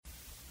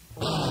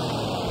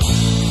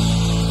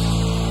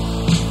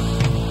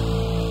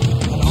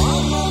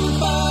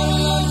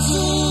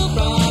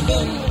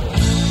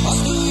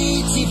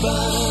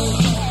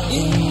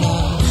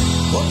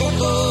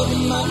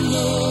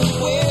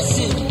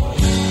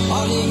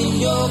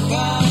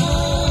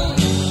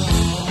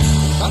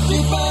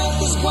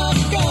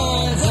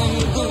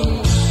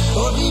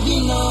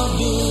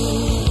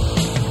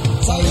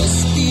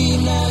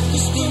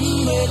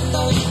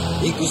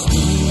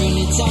Ikustinya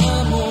ni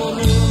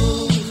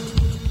Chamoru.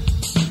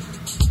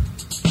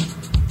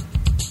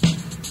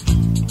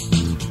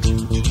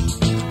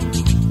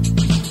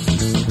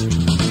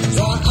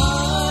 Saan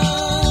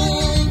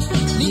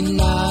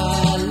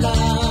dinalang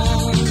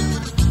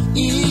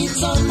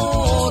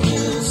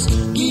Chamoru's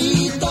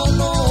kita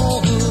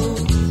nohu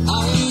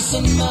ay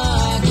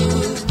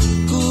senadu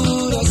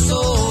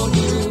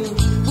kurasonu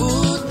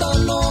buta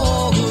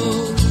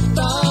nohu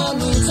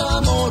tanu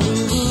Chamoru.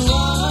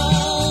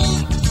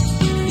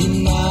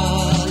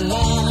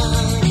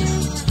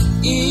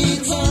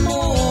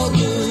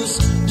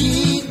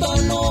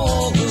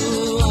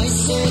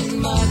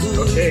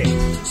 Okay,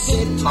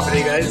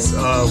 hey guys,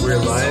 we're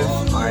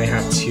live. I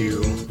have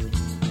to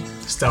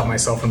stop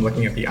myself from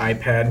looking at the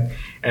iPad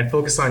and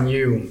focus on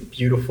you,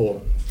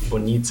 beautiful,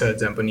 bonita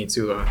dan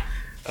bonitua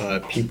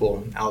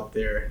people out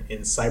there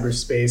in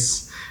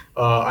cyberspace.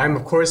 I'm,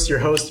 of course, your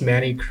host,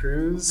 Manny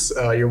Cruz.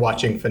 You're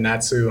watching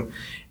Fanatsu,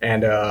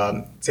 and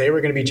today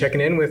we're going to be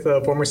checking in with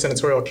a former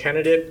senatorial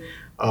candidate,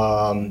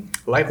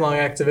 lifelong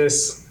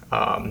activist,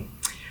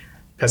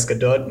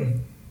 pescador,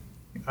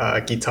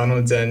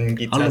 Gitano dan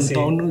Gitasi.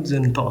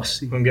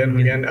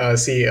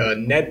 Si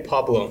Ned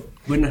Pablo.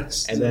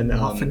 Buenas. And then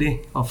and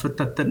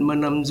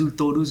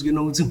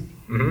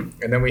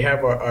then we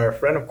have our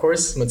friend, of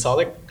course,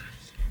 Metallic.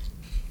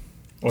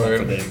 Or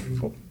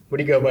what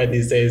do you go by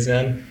these days,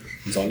 man?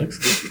 Metallic.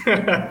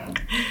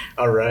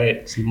 All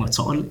right. Si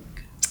Metallic.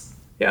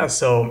 Yeah,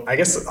 so I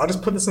guess I'll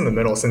just put this in the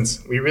middle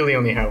since we really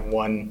only have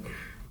one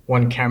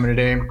camera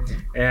today.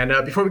 And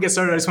before we get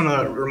started, I just want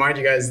to remind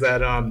you guys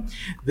that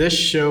this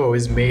show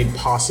is made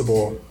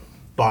possible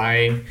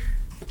by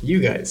you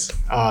guys.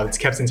 It's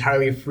kept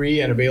entirely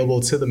free and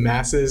available to the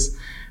masses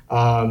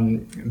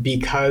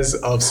because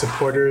of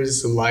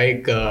supporters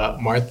like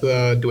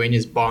Martha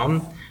Dueñas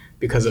Baum,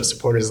 because of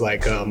supporters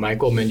like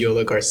Michael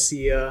Mendiola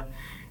Garcia.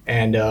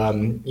 And,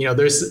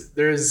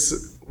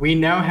 we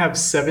now have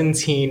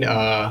 17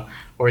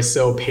 or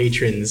so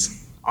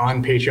patrons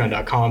on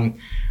patreon.com.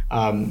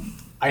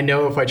 I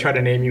know if I try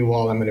to name you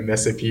all, I'm going to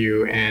mess up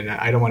you, and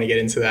I don't want to get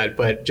into that.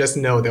 But just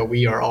know that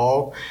we are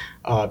all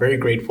very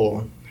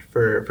grateful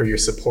for your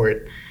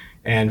support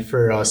and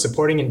for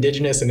supporting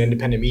Indigenous and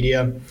independent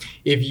media.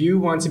 If you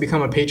want to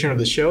become a patron of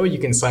the show, you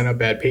can sign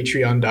up at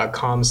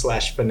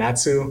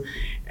patreon.com/fanatsu.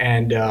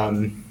 And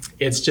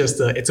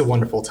it's a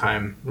wonderful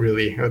time,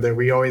 really.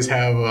 We always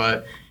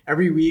have,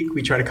 every week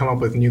we try to come up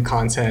with new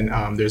content.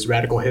 There's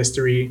Radical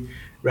History,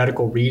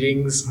 Radical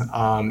Readings,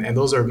 and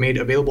those are made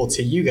available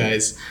to you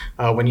guys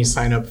when you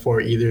sign up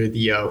for either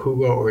the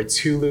Hugo or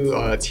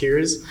Tulu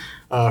tiers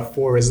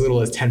for as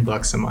little as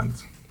 $10 a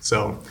month.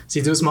 So,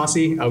 si dus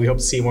masi, we hope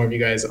to see more of you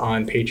guys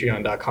on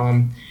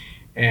patreon.com.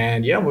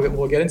 And yeah,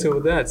 we'll get into it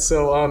with that.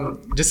 So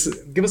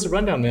just give us a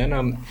rundown,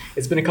 man.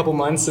 It's been a couple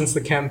months since the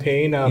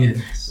campaign.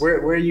 Yes. Where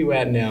are you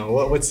at now?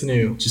 What's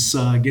new? Just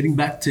getting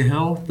back to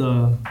health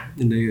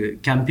in the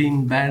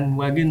campaign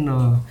bandwagon.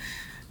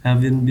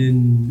 Haven't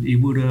been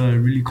able to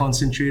really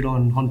concentrate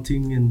on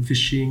hunting and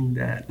fishing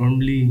that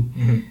normally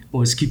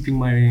was keeping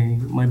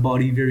my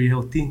body very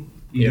healthy,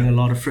 eating a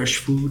lot of fresh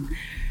food.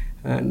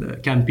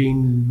 And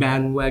campaign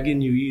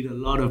bandwagon, you eat a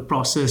lot of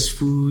processed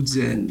foods,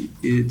 and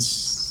it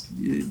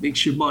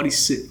makes your body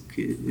sick.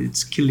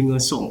 It's killing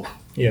us all.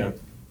 Yeah,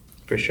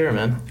 for sure,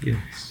 man.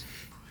 Yes.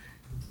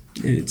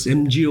 It's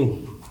MGO.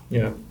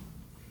 Yeah.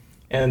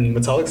 And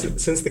Metallic,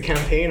 since the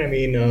campaign, I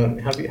mean,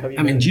 have you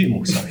I mean,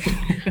 GMO, sorry.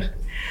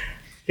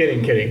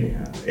 Kidding.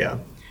 Yeah.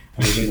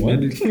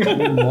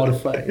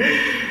 Modified.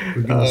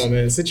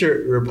 Man, since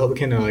your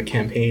Republican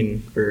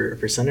campaign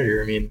for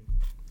senator, I mean,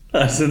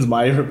 since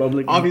my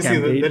Republican obviously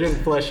campaign, they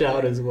didn't flesh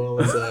out as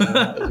well as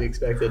we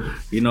expected.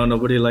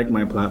 Nobody liked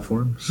my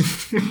platforms.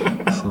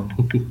 So.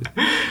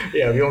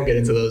 Yeah, we won't get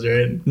into those,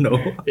 right? No.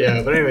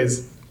 Yeah, but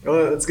anyways,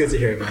 well, that's good to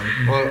hear, man.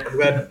 Well, I'm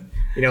glad,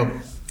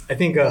 I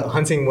think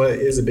hunting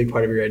is a big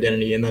part of your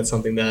identity, and that's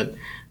something that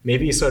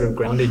maybe sort of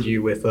grounded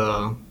you with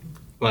a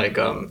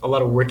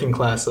lot of working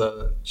class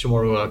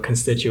Chamoru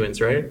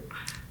constituents, right?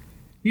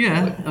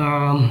 Yeah,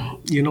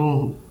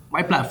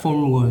 my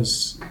platform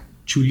was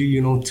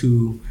truly,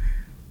 to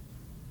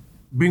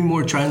bring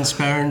more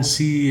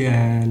transparency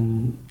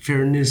and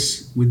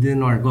fairness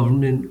within our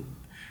government.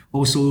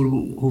 Also,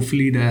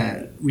 hopefully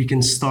that we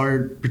can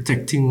start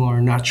protecting our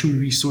natural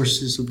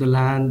resources of the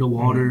land, the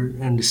water,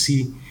 and the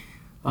sea.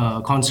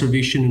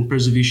 Conservation and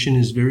preservation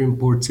is very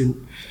important.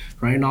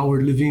 Right now,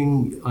 we're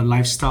living a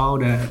lifestyle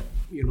that,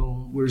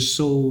 we're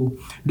so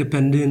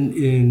dependent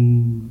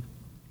in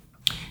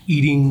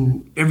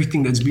eating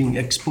everything that's being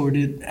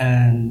exported.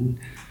 And,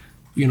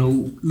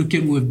 look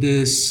at with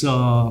this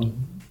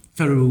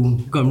federal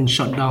government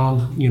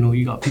shutdown,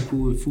 you got people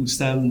with food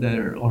stamp that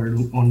are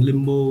on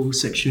limbo,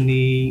 Section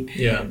 8.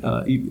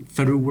 Yeah.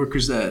 Federal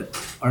workers that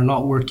are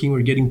not working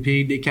or getting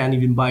paid, they can't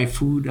even buy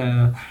food.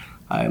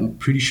 I'm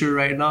pretty sure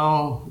right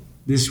now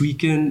this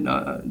weekend,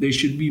 there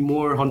should be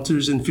more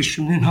hunters and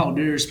fishermen out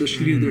there,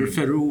 especially if they're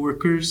federal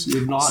workers.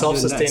 If not,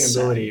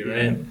 self-sustainability,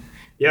 right?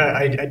 Yeah,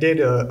 I did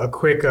a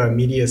quick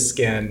media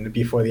scan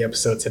before the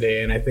episode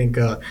today, and I think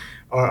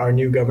our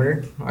new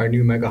governor, our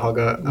new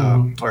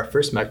Megahaga, our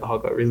first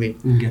Megahaga, really,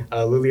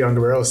 Lilian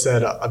Guerrero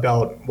said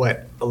about,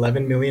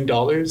 $11 million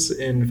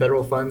in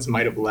federal funds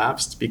might have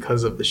lapsed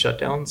because of the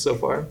shutdown so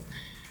far.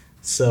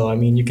 So, I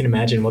mean, you can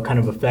imagine what kind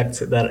of effect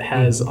that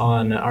has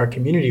on our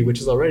community, which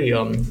is already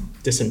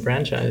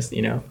disenfranchised,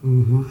 you know?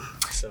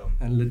 So,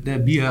 and let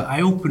that be an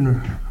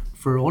eye-opener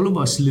for all of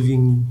us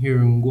living here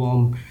in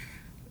Guam,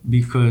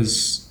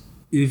 because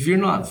if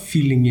you're not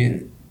feeling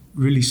it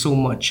really so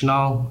much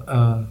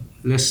now,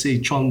 let's say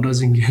Trump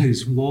doesn't get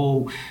his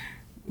wall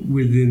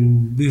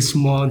within this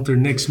month or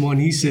next month.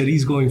 He said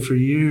he's going for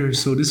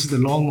years, so this is the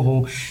long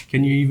haul.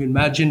 Can you even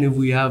imagine if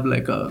we have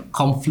like a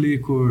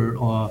conflict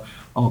or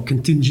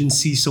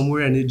contingency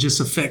somewhere, and it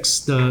just affects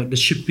the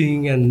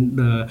shipping and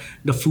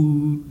the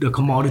food, the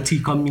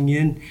commodity coming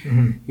in?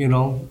 You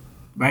know,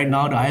 right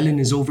now the island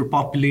is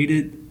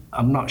overpopulated.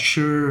 I'm not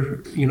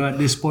sure, you know, at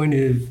this point,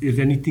 if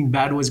anything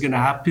bad was going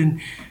to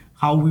happen,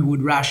 how we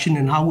would ration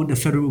and how would the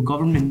federal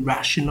government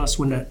ration us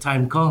when that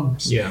time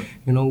comes. Yeah.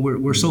 You know,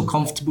 we're so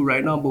comfortable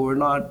right now, but we're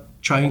not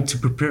trying to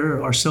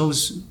prepare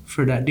ourselves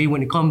for that day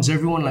when it comes.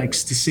 Everyone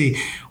likes to say,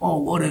 oh,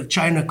 what if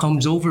China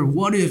comes over?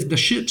 What if the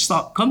ships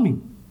stop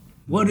coming?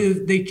 What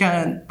if they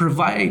can't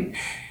provide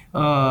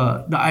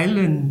the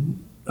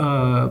island,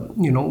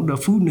 you know, the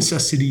food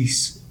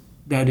necessities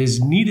that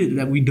is needed,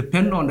 that we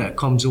depend on, that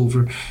comes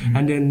over?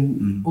 And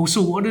then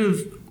also, what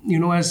if, you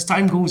know, as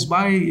time goes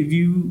by, if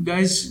you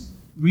guys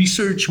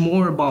research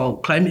more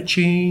about climate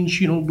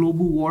change, you know,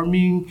 global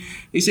warming.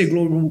 They say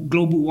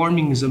global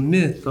warming is a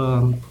myth.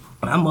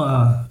 I'm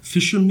a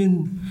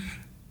fisherman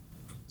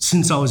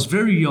since I was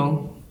very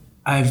young.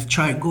 I've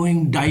tried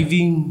going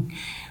diving,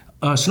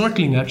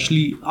 snorkeling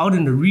actually, out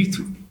in the reef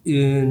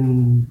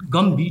in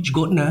Gum Beach,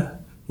 Gotna,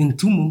 in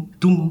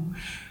Tumum,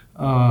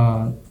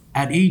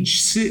 at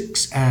age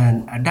 6.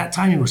 And at that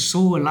time, it was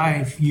so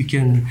alive. You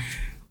can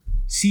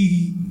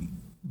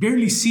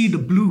barely see the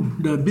blue,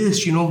 the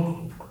abyss, you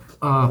know,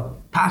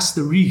 past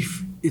the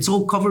reef. It's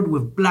all covered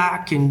with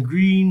black and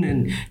green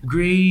and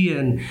gray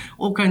and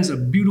all kinds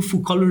of beautiful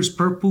colors,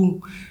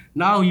 purple.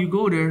 Now you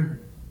go there,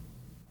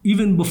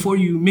 even before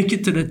you make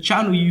it to the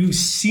channel, you've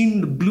seen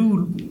the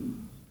blue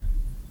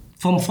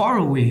from far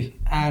away.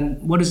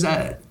 And what does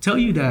that tell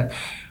you? That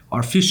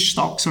our fish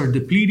stocks are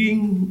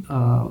depleting.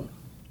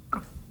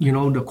 You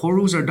know, the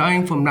corals are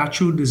dying from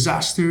natural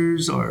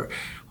disasters or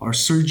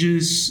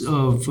surges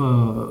of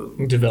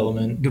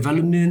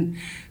development.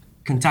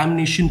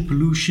 Contamination,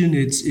 pollution,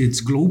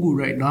 it's global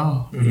right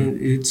now.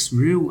 It's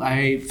real.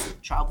 I've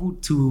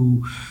traveled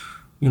to,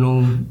 you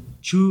know,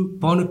 Chuk,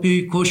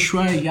 Ponape,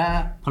 Koshrai,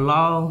 Yap,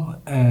 Palau,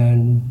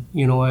 and,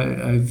 you know,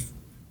 I've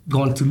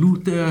gone to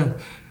Luther,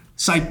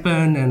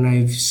 Saipan, and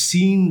I've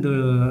seen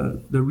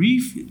the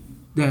reef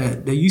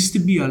that used to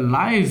be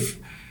alive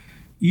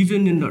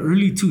even in the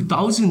early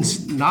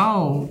 2000s.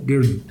 Now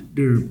they're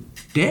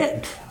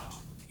dead,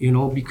 you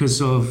know,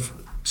 because of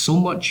so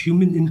much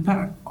human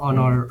impact on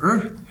our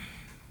earth.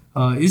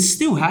 It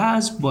still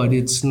has, but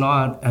it's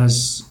not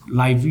as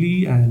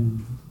lively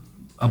and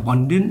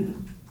abundant.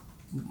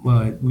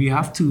 But we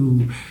have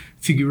to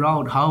figure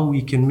out how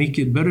we can make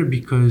it better,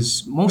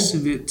 because most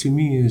of it to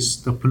me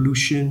is the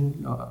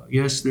pollution.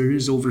 Yes, there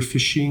is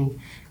overfishing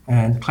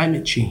and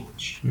climate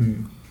change.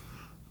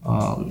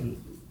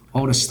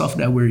 All the stuff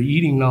that we're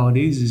eating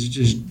nowadays is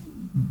just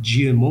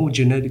GMO,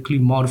 genetically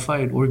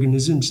modified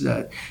organisms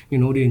that, you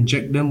know, they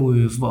inject them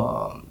with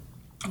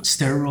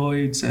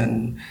steroids,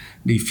 and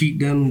they feed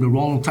them the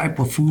wrong type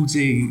of foods.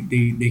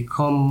 They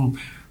come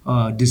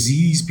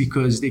diseased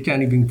because they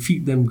can't even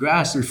feed them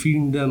grass. They're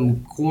feeding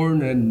them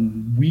corn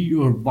and wheat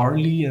or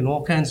barley and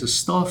all kinds of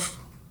stuff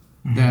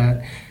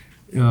that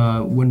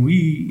when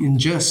we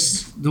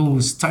ingest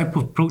those type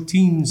of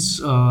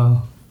proteins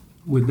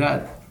with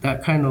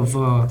that kind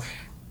of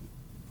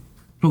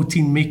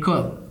protein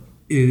makeup,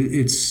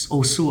 it's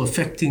also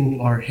affecting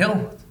our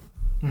health.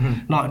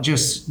 Not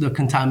just the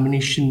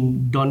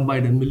contamination done by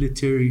the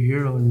military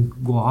here in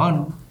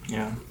Guahan.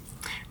 Yeah.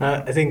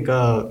 I think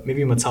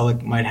maybe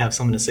Matalik might have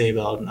something to say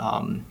about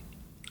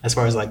as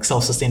far as like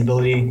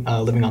self-sustainability,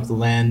 living off the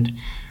land,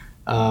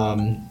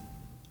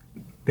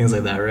 things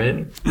like that,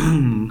 right?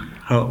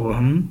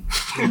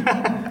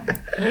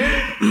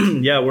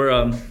 Yeah,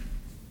 we're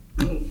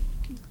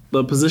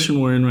the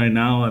position we're in right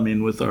now. I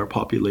mean, with our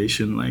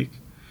population, like,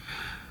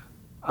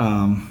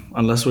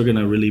 unless we're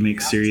gonna really make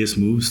serious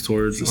moves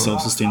towards the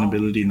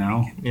self-sustainability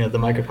now. Yeah, the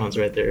microphone's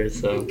right there.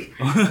 So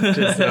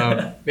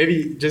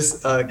maybe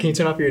can you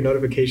turn off your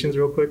notifications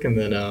real quick, and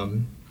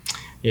then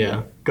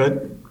yeah,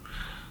 good.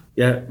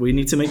 Yeah, we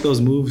need to make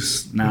those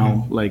moves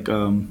now. Like,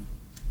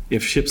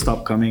 if ships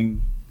stop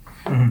coming,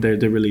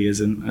 there really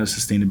isn't a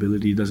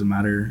sustainability. It doesn't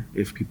matter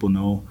if people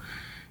know,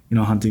 you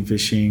know, hunting,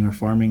 fishing, or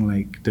farming.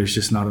 Like, there's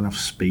just not enough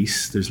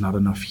space. There's not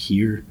enough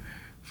here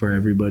for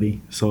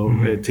everybody. So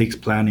it takes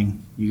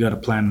planning. You got to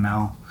plan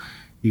now.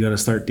 You got to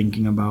start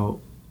thinking about,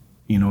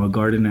 a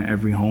garden at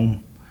every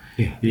home.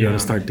 Yeah. You got to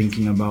start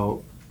thinking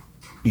about,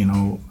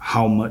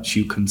 how much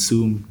you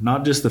consume.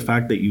 Not just the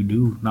fact that you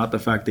do, not the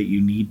fact that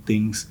you need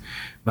things,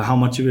 but how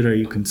much of it are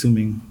you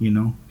consuming,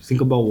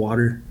 Think about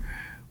water.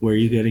 Where are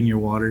you getting your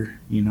water,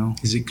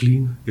 Is it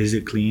clean? Is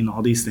it clean?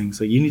 All these things.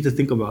 So you need to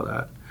think about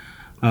that.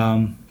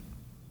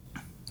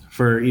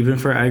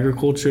 For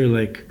agriculture,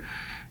 like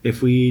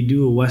if we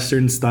do a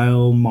Western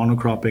style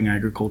monocropping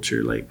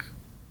agriculture, like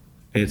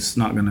it's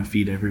not gonna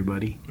feed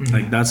everybody.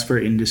 Like that's for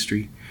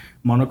industry.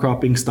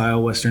 Monocropping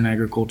style Western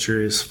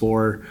agriculture is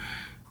for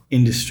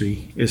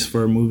industry, is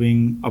for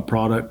moving a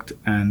product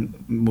and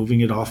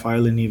moving it off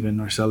island even,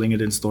 or selling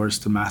it in stores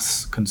to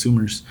mass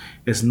consumers.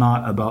 It's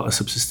not about a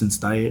subsistence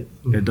diet.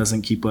 It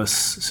doesn't keep us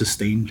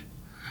sustained.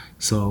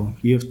 So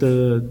you have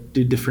to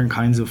do different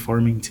kinds of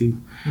farming too.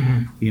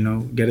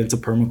 Get into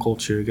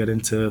permaculture, get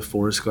into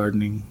forest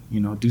gardening,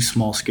 do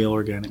small scale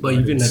organic But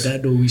gardens. even at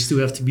that though, we still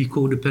have to be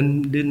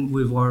codependent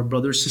with our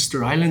brother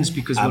sister islands,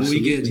 because Absolutely.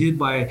 when we get hit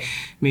by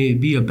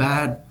maybe a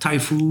bad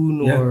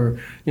typhoon or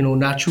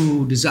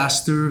natural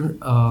disaster,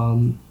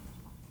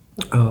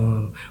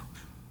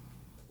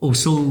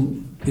 also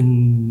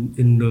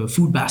in the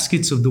food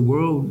baskets of the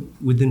world,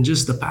 within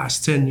just the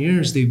past 10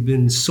 years, they've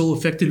been so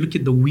affected. Look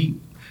at the wheat.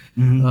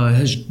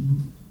 Has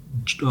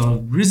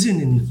risen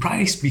in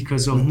price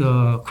because of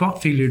the crop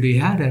failure they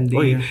had, and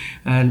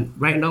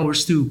right now we're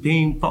still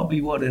paying probably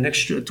an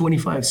extra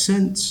 25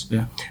 cents.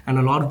 And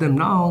a lot of them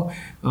now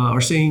are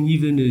saying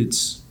even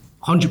it's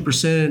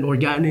 100%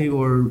 organic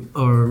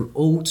or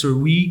oats or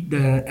wheat,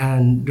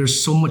 and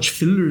there's so much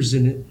fillers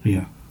in it.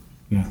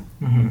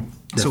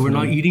 So we're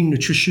not eating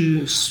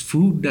nutritious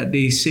food that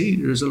they say.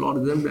 There's a lot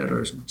of them that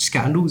are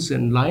scandals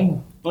and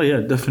lying. Oh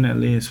yeah,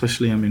 definitely.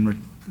 Especially,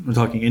 we're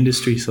talking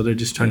industry, so they're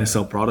just trying to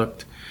sell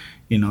product.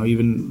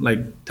 Even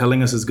like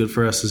telling us it's good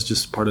for us is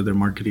just part of their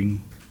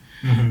marketing.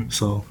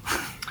 So,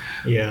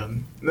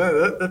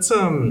 that's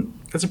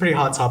a pretty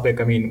hot topic.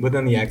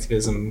 Within the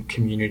activism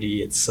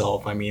community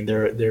itself,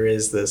 there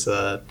is this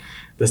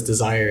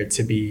desire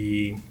to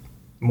be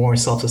more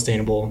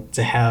self-sustainable,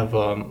 to have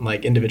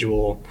like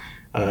individual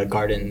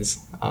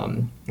gardens,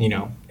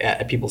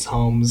 at people's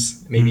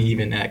homes, maybe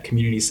even at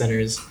community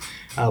centers,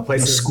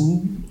 places. At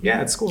school?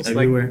 Yeah, at schools.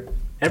 everywhere.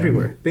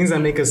 Everywhere. Things that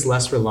make us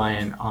less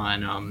reliant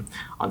on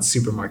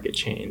supermarket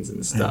chains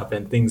and stuff,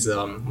 and things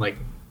like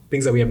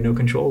things that we have no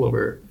control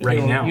over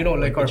right now.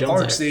 Like our the Jones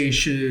parks, Act. they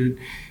should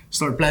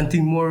start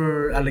planting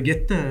more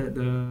alligator,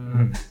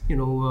 the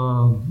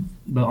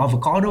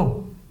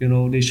avocado.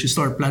 They should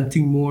start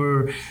planting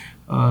more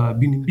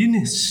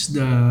binibinis,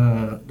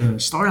 the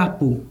star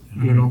apple.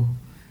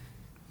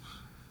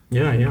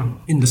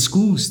 In the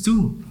schools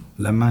too.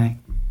 Lemai.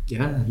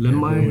 Yeah,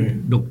 lemai,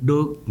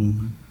 dok.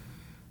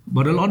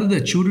 But a lot of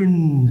the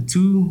children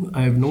too,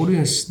 I've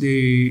noticed,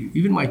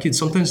 even my kids,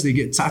 sometimes they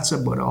get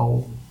tsatsa, but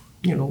I'll,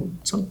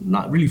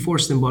 not really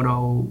force them, but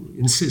I'll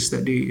insist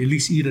that they at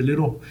least eat a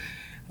little.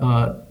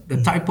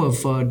 The type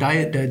of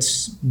diet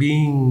that's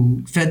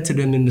being fed to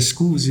them in the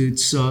schools,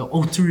 it's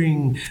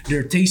altering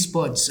their taste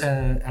buds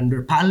and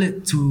their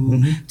palate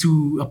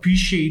to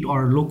appreciate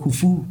our local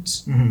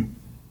foods.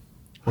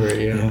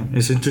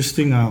 It's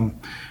interesting.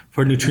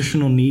 For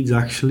nutritional needs,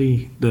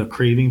 actually, the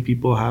craving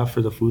people have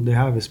for the food they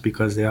have is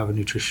because they have a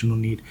nutritional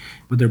need,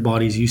 but their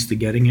body's used to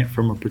getting it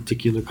from a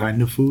particular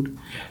kind of food,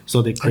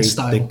 so they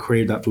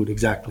crave that food.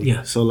 Exactly.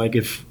 Yeah. So like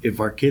if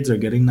our kids are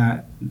getting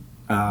that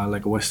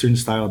like a Western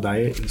style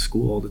diet in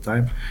school all the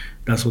time,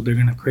 that's what they're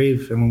gonna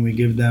crave. And when we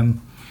give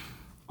them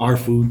our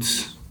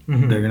foods,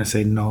 they're gonna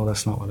say, no,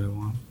 that's not what I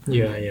want.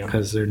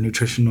 Because their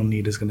nutritional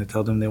need is gonna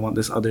tell them they want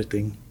this other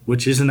thing,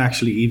 which isn't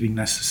actually even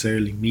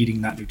necessarily meeting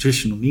that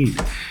nutritional need.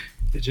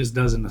 It just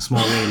does in a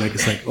small way. Like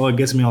it's like, it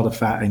gets me all the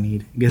fat I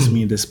need. It gets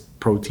me this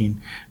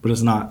protein, but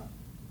it's not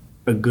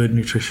a good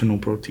nutritional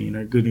protein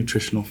or good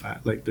nutritional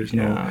fat. Like there's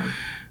no,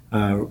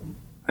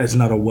 it's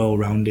not a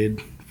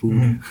well-rounded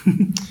food.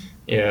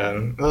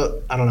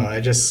 Well, I don't know.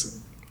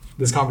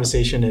 This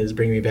conversation is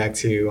bringing me back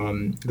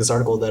to this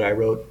article that I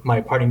wrote, my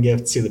parting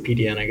gift to the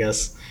PDN, I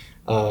guess,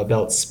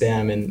 about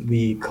Spam and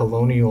the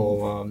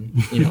colonial,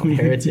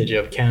 heritage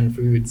of canned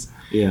foods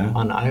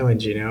on the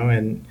island,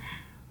 and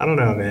I don't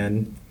know,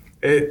 man.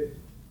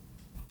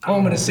 All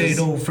I'm gonna say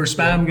though, for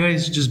Spam,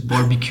 guys, just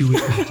barbecue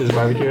it. Just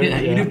barbecue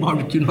it? Eat it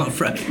barbecue, not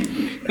fried.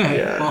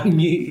 That's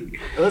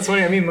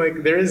funny.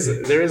 Like there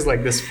is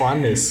like this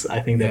fondness,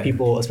 I think, that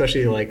people,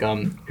 especially like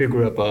who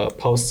grew up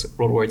post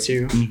World War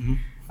II,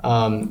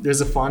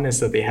 there's a fondness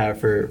that they have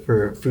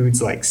for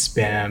foods like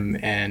Spam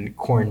and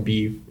corned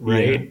beef,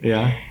 right?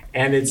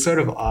 And it's sort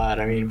of odd.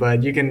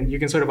 But you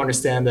can sort of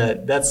understand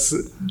that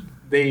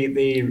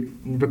they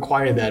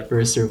require that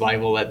for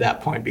survival at that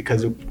point,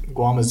 because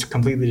Guam was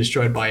completely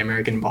destroyed by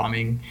American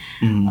bombing.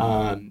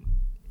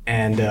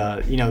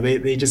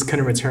 They just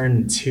couldn't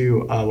return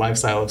to a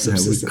lifestyle of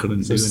subsistence,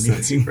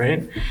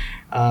 right?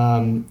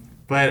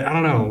 But I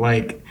don't know,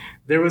 like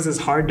there was this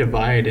hard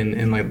divide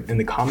in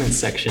the comments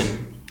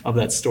section of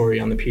that story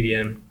on the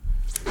PDN,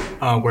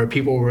 where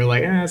people were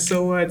like,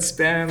 so what?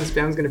 Spam's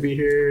gonna be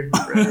here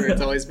forever.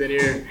 It's always been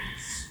here.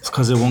 It's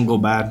because it won't go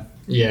bad.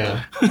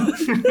 Yeah.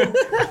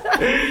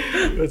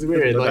 That's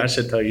weird. That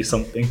should tell you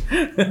something.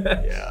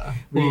 Yeah.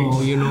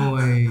 Well,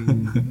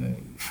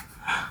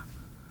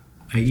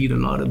 I eat a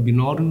lot of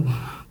binaru.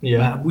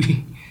 Yeah.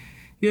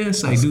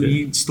 Yes, That's I do good.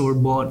 eat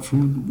store-bought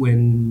food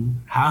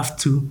when have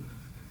to.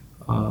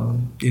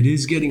 It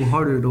is getting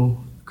harder though,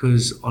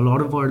 because a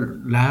lot of our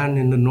land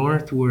in the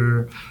north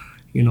where,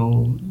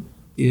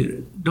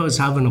 it does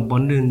have an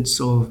abundance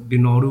of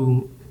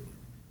binaru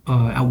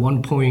at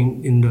one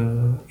point in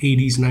the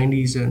 80s,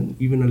 90s,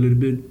 and even a little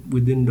bit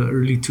within the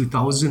early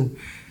 2000s.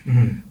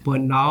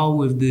 But now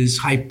with this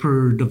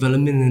hyper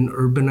development and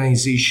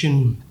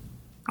urbanization,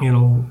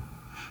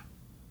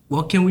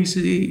 what can we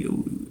say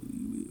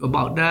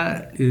about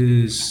that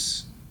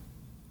is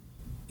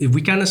if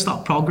we kind of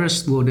stop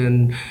progress, well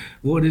then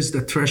what is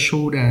the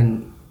threshold,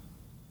 and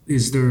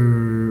is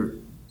there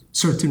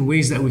certain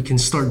ways that we can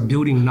start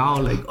building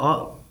now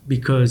up?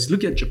 Because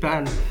look at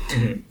Japan,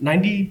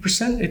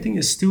 90% I think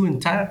is still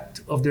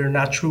intact of their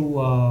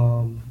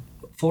natural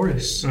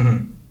forests.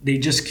 They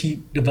just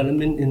keep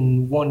development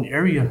in one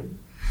area.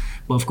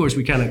 But of course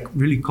we can't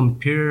really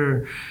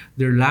compare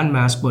their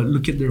landmass, but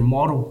look at their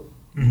model.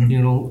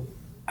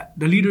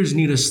 The leaders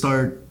need to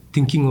start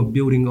thinking of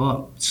building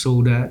up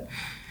so that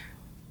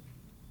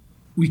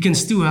we can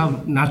still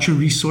have natural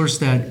resource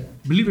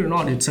that, believe it or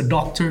not, it's a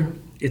doctor,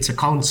 it's a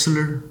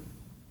counselor,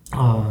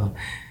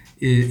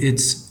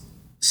 it's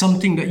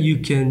something that you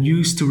can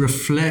use to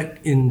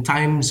reflect in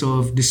times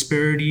of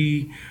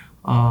disparity,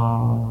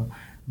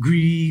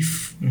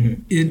 grief.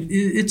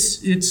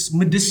 It's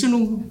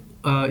medicinal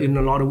in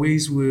a lot of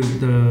ways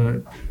with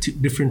the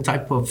different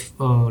type of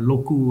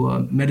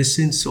local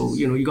medicine. So,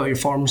 you got your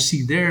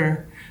pharmacy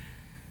there.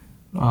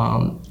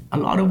 A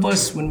lot of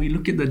us, when we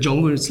look at the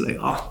jungle, it's like,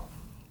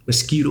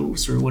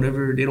 mosquitoes or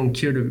whatever, they don't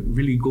care to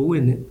really go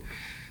in it.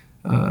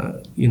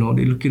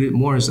 They look at it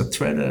more as a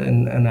threat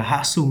and a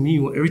hassle.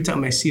 Every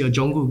time I see a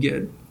jungle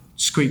get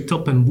scraped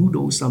up and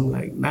bulldozed, I'm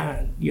like,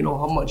 man,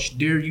 how much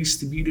deer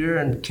used to be there,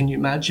 and can you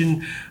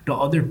imagine the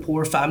other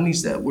poor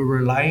families that were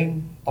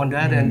relying on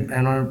that and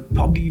are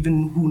probably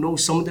even, who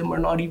knows, some of them are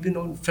not even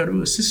on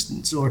federal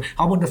assistance. Or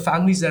how about the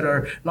families that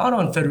are not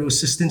on federal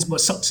assistance but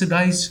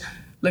subsidize,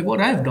 like what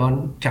I've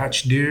done,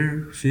 catch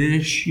deer,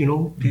 fish,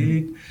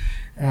 pig.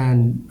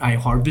 And I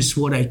harvest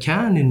what I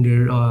can in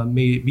there.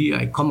 Maybe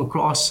I come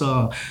across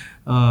La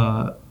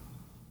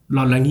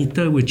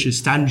Lanita, which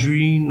is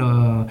tangerine,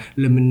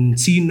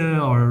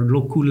 lemoncina, or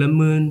local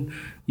lemon,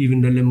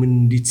 even the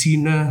lemon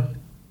dicina.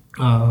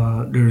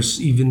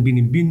 There's even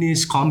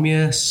binibinis,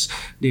 commies.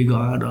 They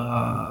got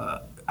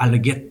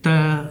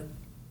alligator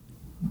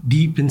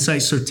deep inside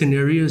certain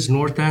areas,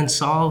 north and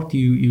south.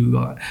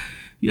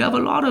 You have a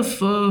lot of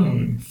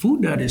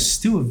food that is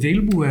still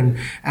available, and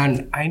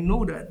I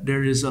know that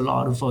there is a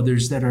lot of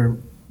others that are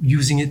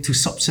using it to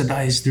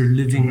subsidize their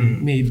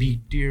living, maybe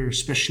deer,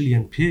 especially,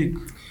 and pig.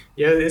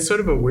 Yeah, it's sort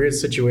of a weird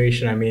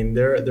situation. I mean,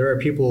 there are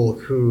people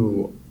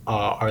who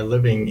are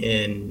living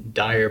in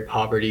dire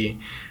poverty,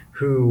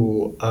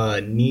 who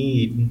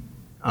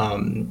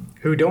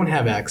who don't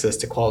have access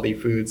to quality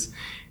foods.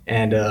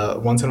 And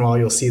once in a while,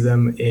 you'll see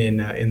them in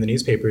the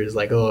newspapers,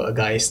 like, a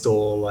guy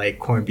stole like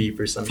corned beef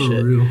or some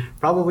shit, real.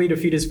 probably to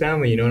feed his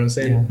family. You know what I'm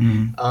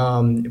saying?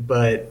 Yeah.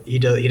 But he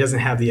doesn't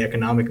have the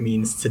economic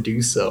means to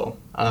do so.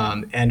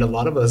 And a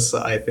lot of us,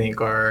 I think,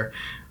 are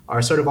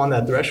sort of on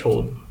that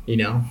threshold.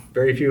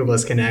 Very few of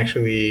us can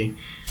actually,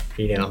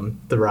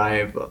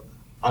 thrive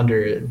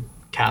under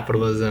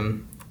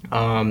capitalism,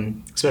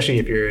 especially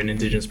if you're an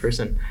indigenous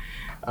person.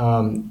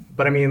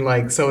 But I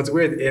mean, so it's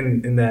weird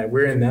in that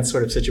we're in that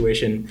sort of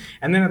situation,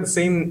 and then at the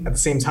same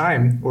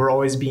time, we're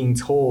always being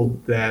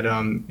told that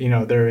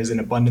there is an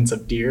abundance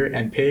of deer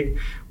and pig,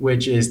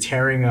 which is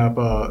tearing up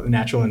the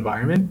natural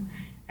environment,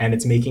 and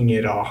it's making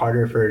it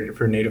harder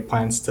for native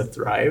plants to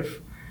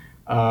thrive.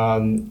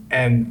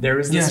 And there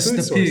is this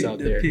food source out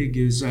there. The pig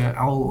is,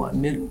 I'll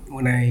admit,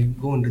 when I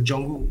go in the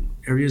jungle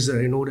areas that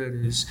I know that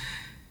is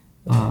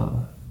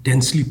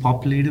densely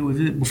populated with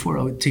it, before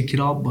I would take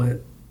it out,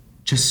 but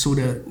just so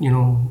that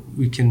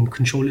we can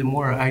control it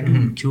more, I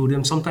do kill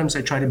them. Sometimes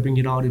I try to bring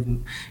it out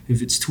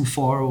if it's too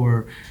far,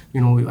 or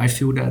I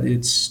feel that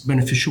it's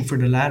beneficial for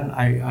the land.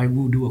 I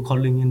will do a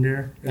culling in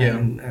there.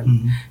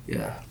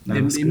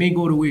 It may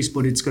go to waste,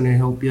 but it's going to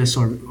help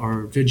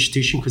our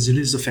vegetation, because it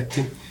is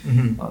affecting.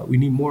 We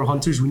need more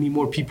hunters. We need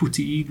more people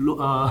to eat.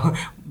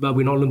 But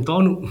we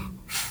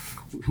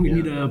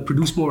need to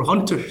produce more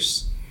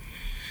hunters.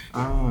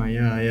 Oh,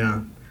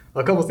 yeah.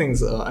 A couple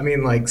things. So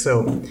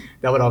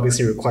that would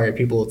obviously require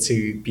people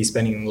to be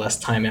spending less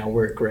time at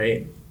work,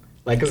 right?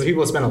 Because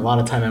people spend a lot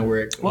of time at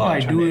work. Well, I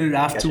do it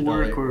after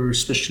work, or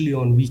especially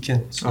on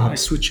weekends. So I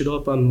switch it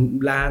up. I'm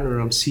land or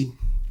I'm sea,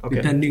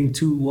 depending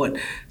to what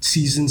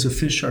seasons of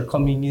fish are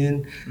coming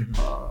in.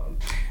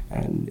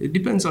 And it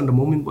depends on the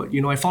moment, but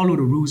I follow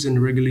the rules and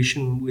the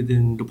regulation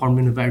within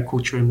Department of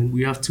Agriculture. I mean,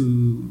 we have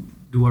to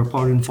do our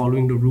part in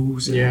following the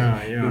rules.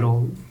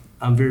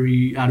 I'm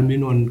very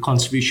adamant on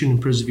conservation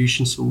and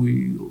preservation,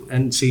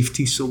 and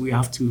safety. So we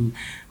have to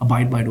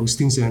abide by those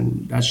things,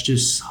 and that's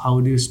just how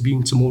it is.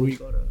 Being Chamoru,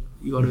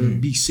 you gotta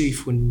be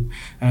safe and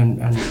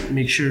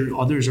make sure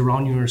others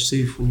around you are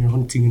safe when you're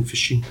hunting and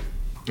fishing.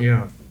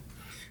 Yeah.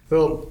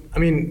 Well, I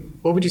mean,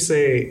 what would you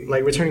say,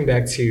 like returning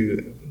back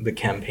to the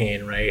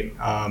campaign, right?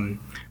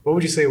 What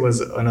would you say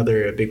was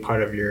another big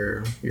part of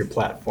your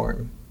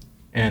platform?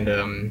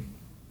 And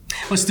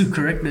was to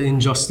correct the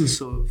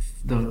injustice of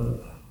the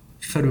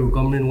federal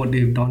government, what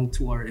they've done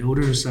to our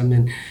elders. I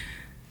mean,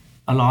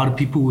 a lot of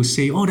people will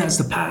say, oh, that's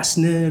the past,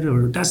 Ned,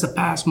 or that's the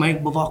past,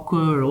 Mike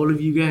Bavakwa, or all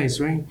of you guys,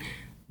 right?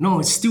 No,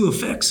 it still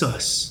affects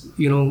us,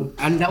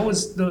 and that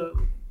was the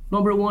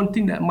number one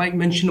thing that Mike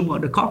mentioned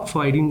about the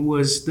cockfighting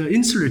was the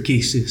insular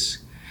cases.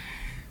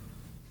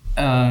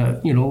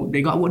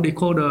 They got what they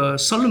call the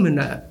Solomon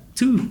Act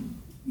too.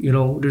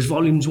 There's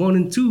volumes 1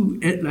 and 2.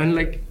 And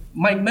like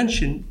Mike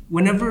mentioned,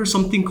 whenever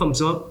something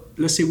comes up,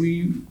 let's say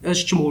we,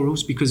 as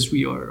Chamorros, because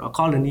we are a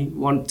colony,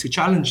 want to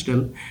challenge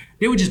them,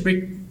 they would just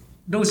break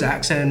those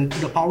acts, and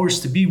the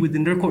powers to be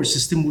within their court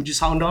system would just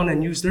hound down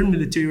and use their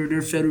military or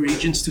their federal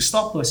agents to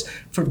stop us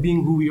from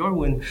being who we are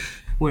when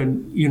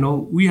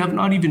we have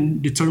not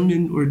even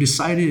determined or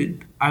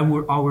decided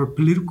our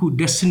political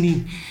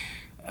destiny,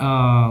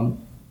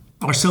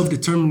 our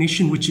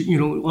self-determination, which,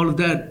 all of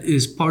that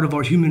is part of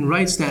our human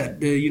rights that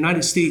the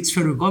United States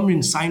federal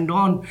government signed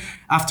on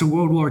after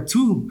World War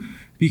II,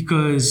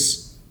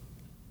 because,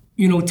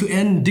 to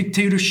end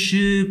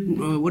dictatorship,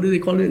 what do they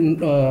call it?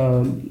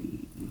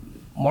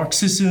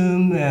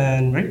 Marxism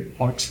and, right?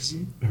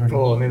 Marxism.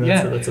 Oh, I mean,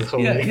 that's a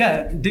whole...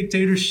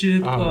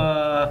 dictatorship,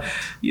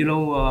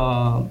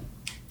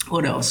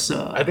 what else?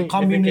 I think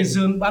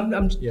communism.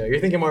 You're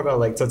thinking more about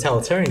like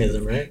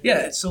totalitarianism, right?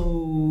 Yeah, so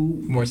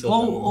more so.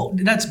 Well,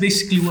 that's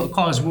basically what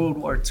caused World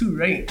War II,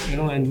 right?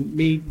 And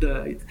made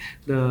the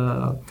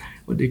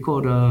what they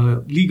call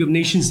the League of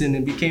Nations, and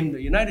it became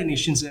the United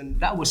Nations, and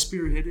that was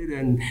spearheaded,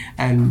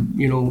 and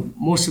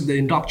most of the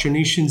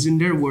indoctrinations in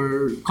there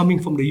were coming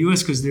from the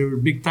U.S. because they were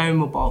big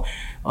time about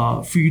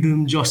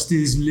freedom,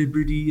 justice,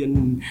 liberty,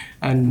 and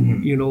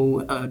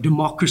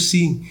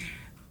democracy.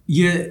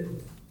 Yet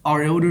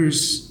our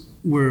elders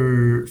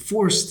were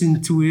forced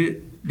into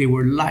it. They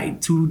were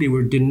lied to. They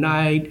were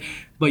denied.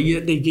 But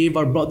yet they gave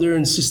our brother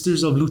and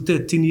sisters of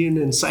Lute, Tinian,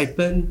 and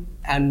Saipan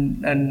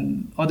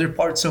and other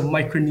parts of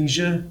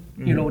Micronesia,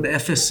 the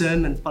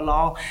FSM and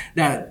Palau,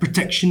 that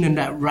protection and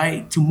that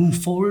right to move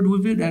forward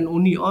with it, and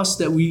only us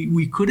that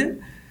we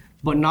couldn't.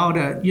 But now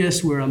that,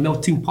 yes, we're a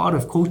melting pot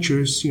of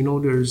cultures,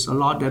 there's a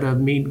lot that have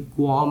made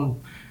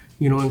Guam,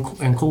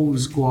 and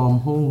calls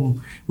Guam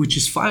home, which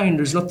is fine.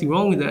 There's nothing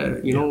wrong with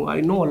that.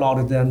 I know a lot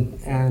of them,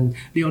 and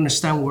they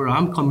understand where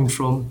I'm coming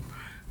from.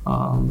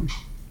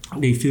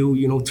 They feel,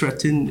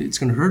 threatened. It's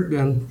going to hurt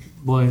them.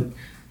 But,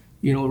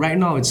 right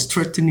now it's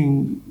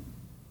threatening,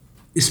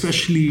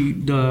 especially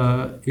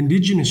the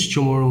indigenous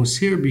Chamorros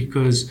here,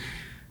 because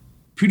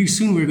pretty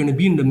soon we're going to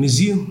be in the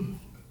museum.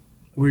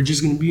 We're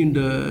just going to be in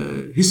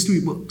the history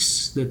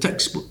books, the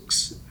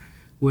textbooks,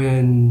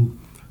 when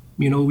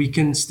we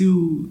can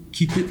still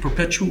keep it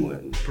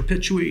perpetuate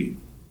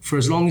for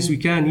as long as we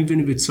can, even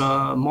if it's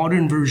a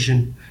modern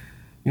version.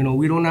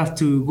 We don't have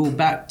to go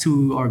back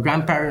to our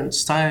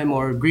grandparents' time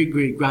or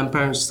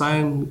great-great-grandparents'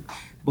 time.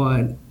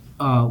 But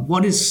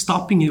what is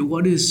stopping it?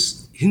 What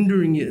is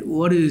hindering it?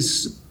 What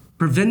is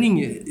preventing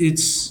it?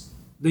 It's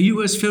the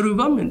U.S. federal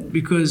government,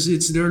 because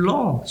it's their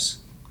laws.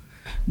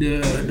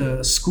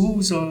 The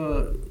schools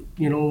are...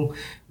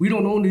 we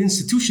don't own the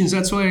institutions.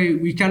 That's why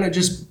we cannot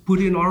just put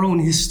in our own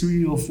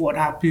history of what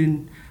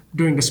happened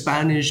during the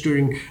Spanish,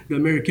 during the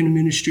American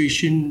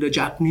administration, the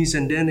Japanese,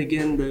 and then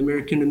again the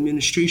American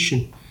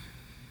administration.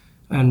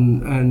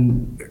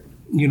 And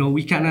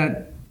we cannot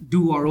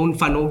do our own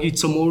Whanogi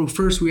Chamoru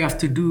first. We have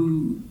to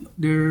do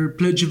their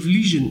Pledge of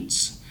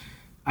Allegiance.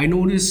 I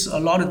notice a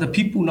lot of the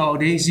people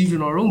nowadays,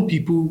 even our own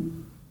people,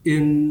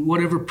 in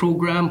whatever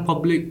program,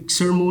 public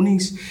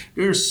ceremonies,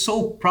 they're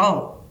so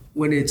proud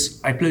when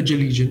it's I pledge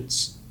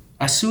allegiance.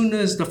 As soon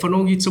as the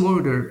Whanogi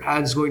Chamoru, their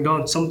hands going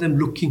down, some of them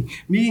looking.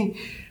 Me,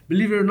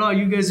 believe it or not,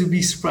 you guys will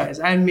be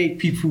surprised. I make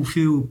people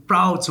feel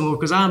proud Chamoru,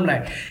 because I'm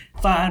like,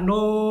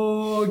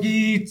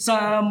 Whanogi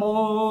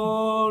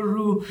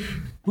Chamoru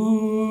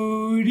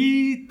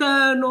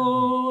Purita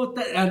no.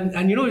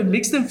 And it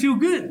makes them feel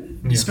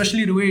good,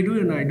 especially the way I do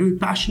it. And I do it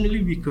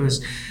passionately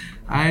because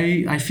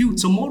I feel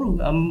Chamoru.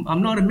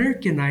 I'm not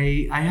American.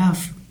 I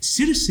have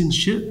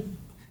citizenship.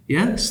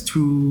 Yes,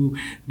 through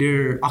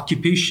their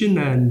occupation.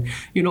 And,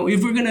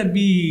 if we're going to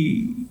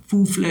be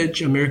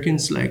full-fledged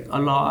Americans, like a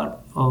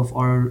lot of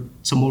our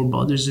Chamorro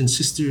brothers and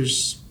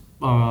sisters,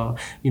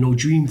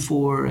 dream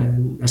for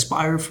and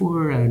aspire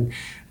for and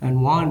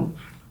want,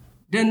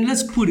 then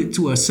let's put it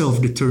to a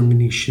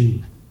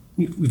self-determination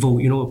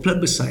vote, a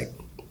plebiscite.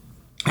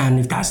 And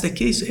if that's the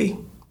case,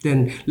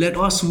 then let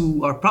us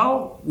who are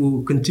proud,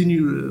 will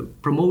continue to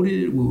promote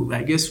it.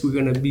 I guess we're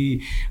going to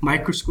be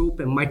microscope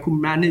and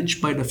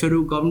micromanaged by the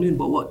federal government,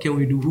 but what can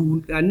we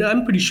do? And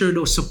I'm pretty sure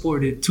they'll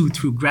support it too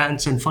through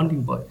grants and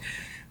funding, but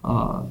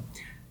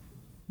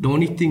The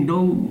only thing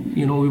though,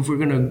 if we're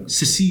gonna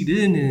secede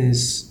in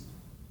is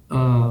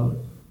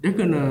they're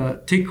gonna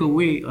take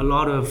away a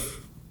lot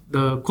of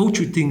the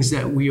culture things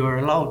that we are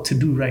allowed to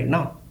do right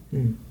now.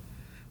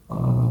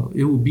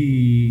 It would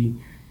be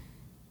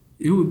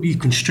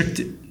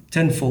constricted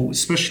tenfold,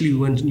 especially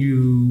when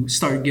you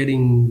start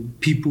getting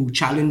people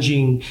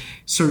challenging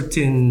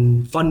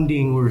certain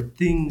funding or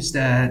things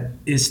that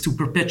is to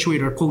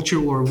perpetuate our culture,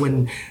 or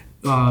when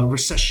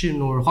recession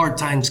or hard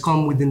times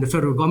come within the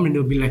federal government,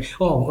 they'll be like,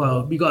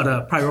 we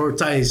gotta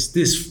prioritize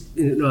this,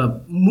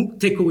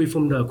 take away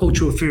from the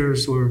cultural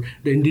affairs or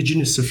the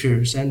indigenous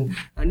affairs, and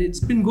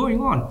it's been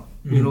going on.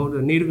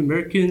 The Native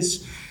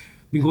Americans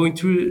been going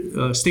through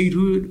it,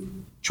 statehood,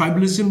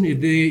 tribalism.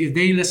 If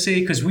they let's say,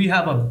 because we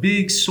have a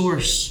big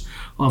source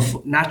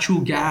of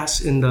natural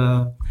gas in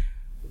the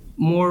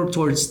more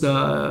towards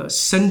the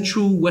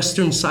central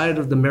western side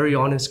of the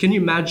Marianas. Can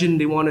you imagine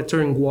they want to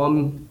turn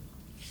Guam,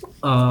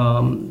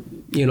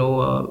 what do you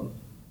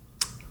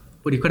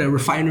call it, a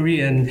refinery,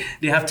 and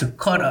they have to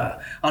cut a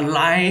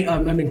line,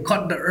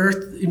 cut the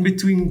earth in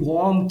between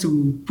Guam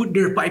to put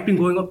their piping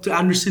going up to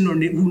Anderson or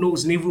who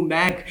knows, Naval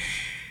Mag.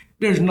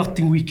 There's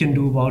nothing we can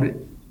do about it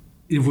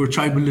if we're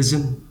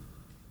tribalism,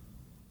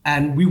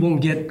 and we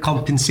won't get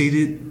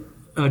compensated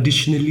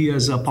additionally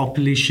as a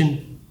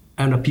population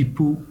and a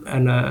people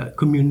and a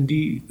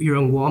community here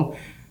on Guam.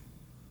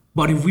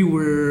 But if we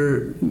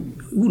were,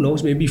 who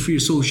knows, maybe free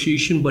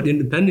association, but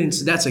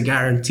independence, that's a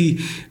guarantee.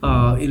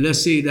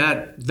 Let's say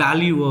that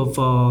value of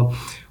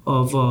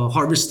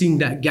harvesting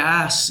that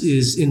gas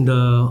is in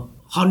the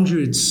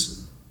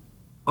hundreds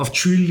of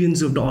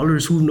trillions of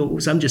dollars. Who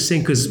knows? I'm just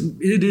saying, because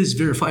it is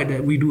verified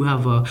that we do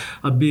have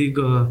a big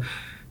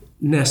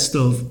nest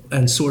of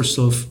and source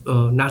of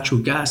natural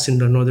gas in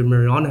the Northern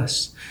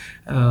Marianas.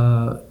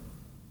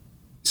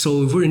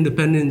 So if we're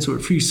independence or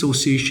free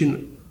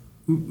association,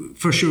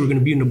 for sure we're going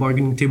to be in the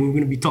bargaining table. We're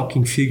going to be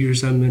talking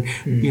figures.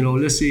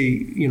 Let's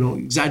say,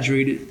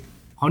 exaggerated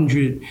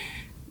 $100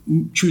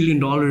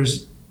 trillion.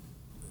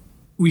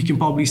 We can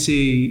probably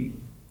say,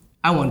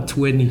 I want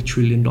 $20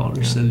 trillion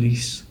at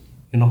least,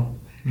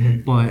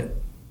 But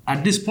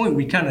at this point,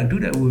 we cannot do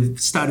that with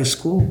status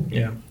quo.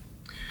 Yeah.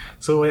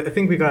 So I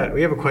think we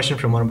have a question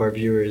from one of our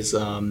viewers,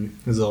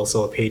 who's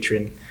also a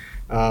patron.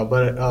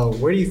 But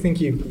where do you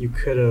think you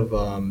could have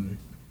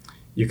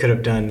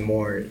done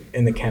more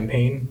in the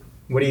campaign?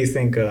 What do you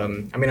think?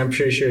 I'm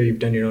pretty sure you've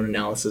done your own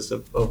analysis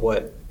of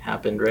what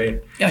happened,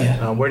 right?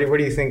 Yeah. Where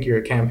do you think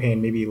your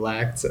campaign maybe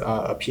lacked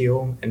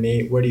appeal, and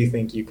where do you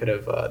think you could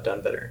have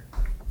done better?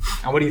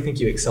 And what do you think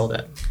you excelled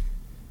at?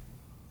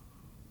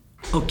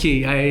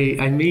 Okay,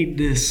 I made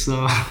this.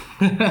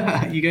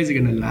 You guys are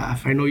gonna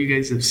laugh. I know you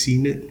guys have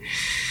seen it,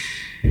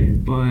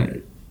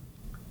 but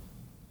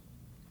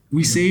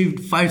we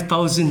saved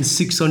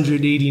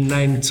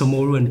 5,689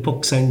 Chamoru and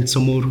Poksain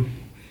Chamoru.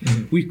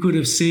 We could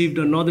have saved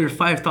another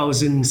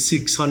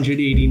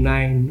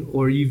 5,689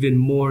 or even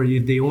more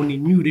if they only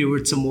knew they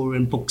were Chamoru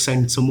and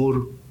Poksain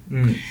Chamoru.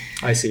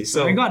 I see.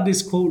 So I got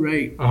this quote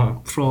right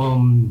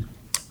from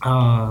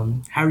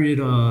Harriet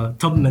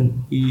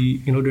Tubman.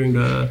 During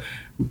the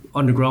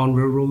Underground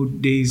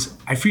Railroad days,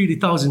 I freed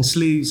 1,000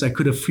 slaves. I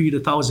could have freed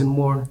 1,000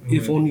 more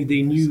if only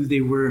they knew they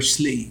were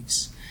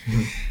slaves.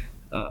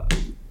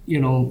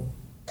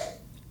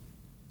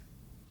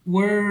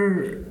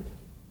 Where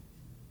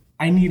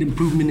I need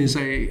improvement is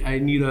I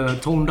need to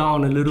tone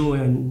down a little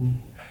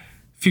and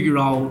figure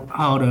out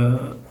how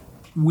to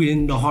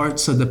win the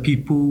hearts of the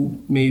people,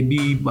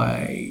 maybe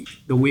by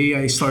the way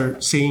I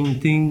start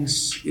saying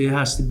things. It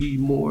has to be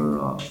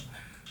more,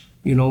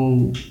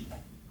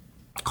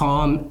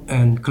 calm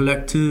and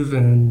collective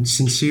and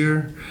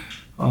sincere.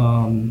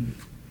 I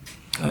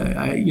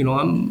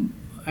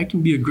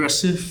can be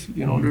aggressive.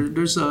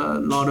 There's a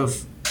lot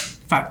of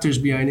factors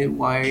behind it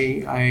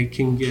why I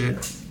can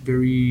get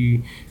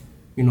very,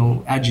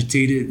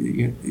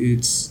 agitated.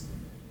 It's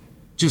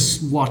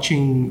just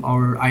watching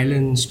our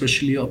island,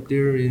 especially up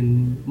there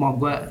in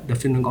Magua, the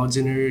Finland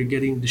Godzin area,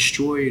 getting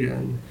destroyed,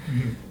 and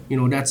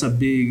that's a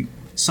big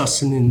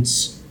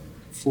sustenance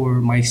for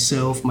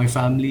myself, my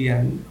family,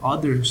 and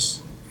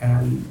others,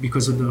 and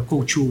because of the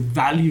cultural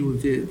value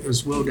of it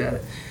as well,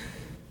 that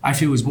I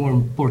feel is more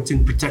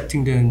important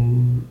protecting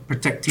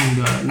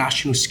the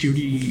national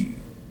security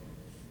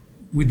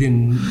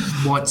within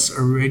what's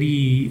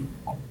already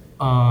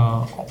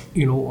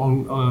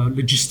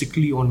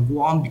logistically on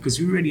Guam, because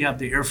we already have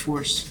the Air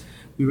Force,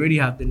 we already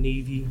have the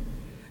Navy,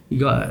 you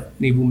got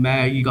Naval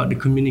Mag, you got the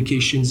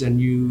communications, and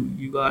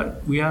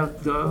we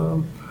have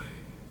the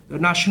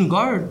National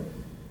Guard,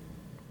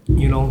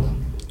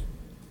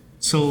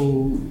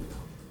 So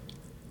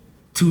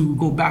to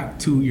go back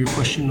to your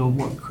question of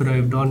what could I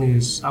have done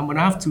is, I'm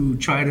gonna have to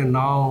try to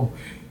now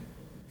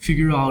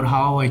figure out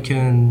how I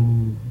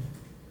can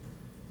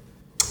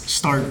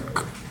start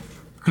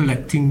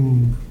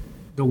collecting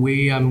the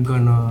way I'm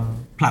gonna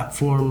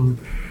platform,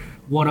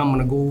 what I'm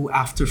gonna go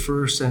after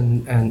first,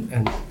 and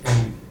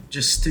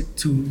just stick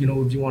to,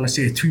 if you want to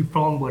say a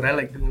 3-prong, but I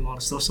like doing a lot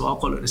of stuff, so I'll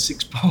call it a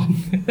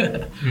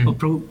 6-prong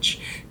approach,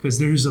 because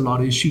there is a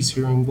lot of issues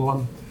here in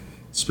Guam,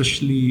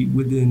 especially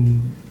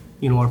within,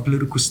 our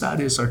political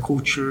status, our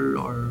culture,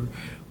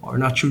 our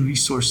natural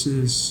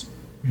resources,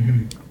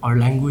 our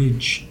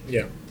language.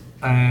 Yeah.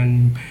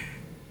 And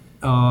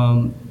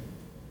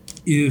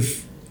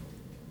if,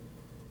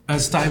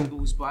 as time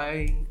goes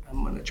by,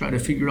 I'm going to try to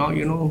figure out,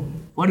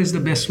 what is the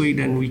best way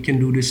then we can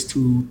do this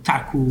to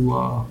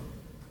tackle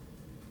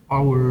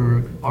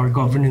our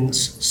governance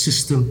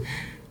system.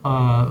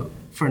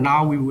 For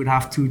now, we would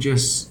have to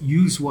just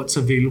use what's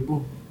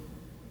available.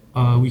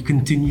 We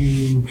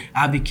continue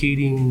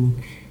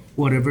advocating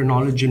whatever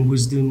knowledge and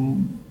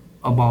wisdom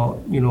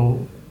about,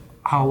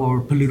 how our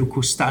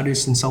political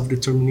status and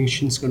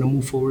self-determination is going to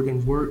move forward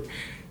and work.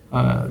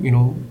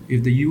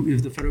 If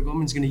the federal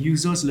government's going to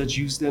use us, let's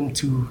use them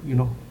to,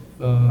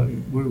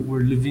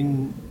 we're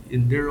living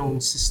in their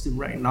own system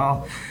right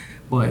now.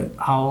 But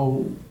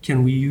how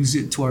can we use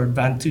it to our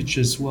advantage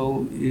as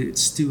well? It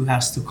still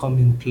has to come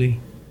in play.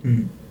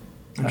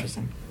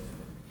 Interesting.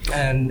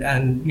 And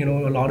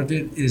a lot of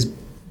it is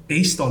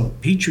based on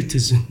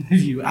patriotism,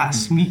 if you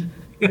ask me,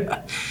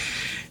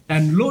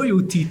 and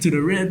loyalty to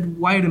the red,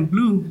 white, and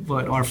blue.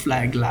 But our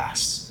flag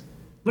lasts.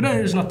 But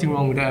there's nothing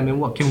wrong with that. I mean,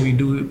 what can we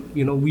do?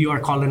 We are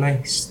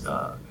colonized.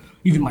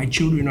 Even my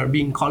children are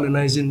being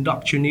colonized and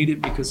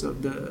indoctrinated because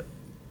of the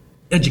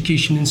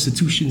education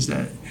institutions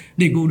that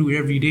they go to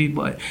every day,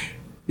 but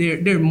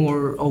they're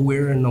more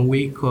aware and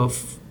awake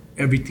of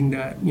everything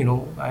that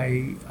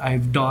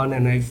I've done,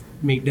 and I've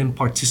made them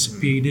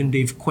participate in.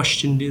 They've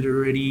questioned it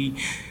already,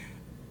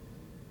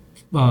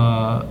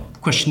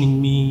 questioning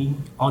me,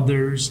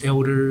 others,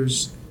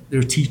 elders,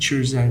 their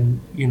teachers, and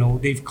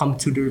they've come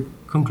to their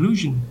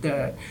conclusion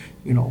that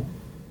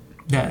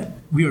that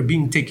we are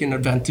being taken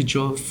advantage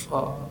of.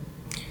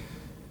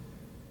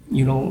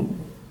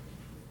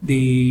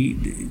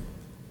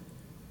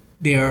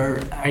 Their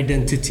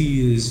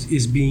identity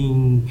is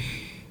being,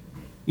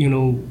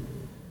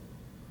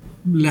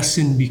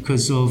 lessened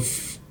because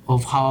of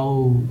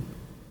how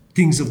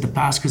things of the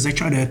past. Because I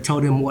try to tell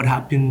them what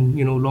happened,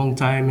 long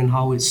time, and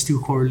how it still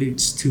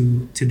correlates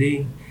to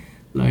today.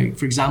 Like,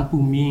 for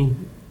example, me,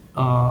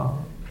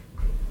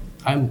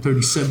 I'm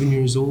 37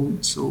 years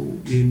old, so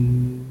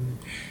in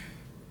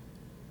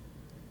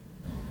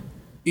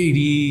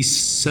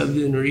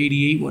 87 or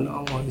 88, when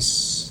I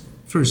was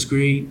first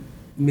grade,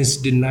 Miss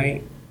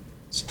Denight,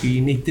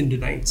 Nathan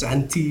Denight's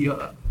auntie,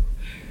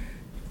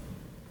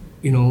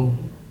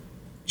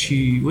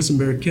 she was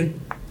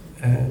American,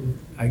 and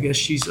I guess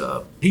she's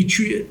a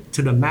patriot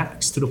to the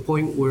max, to the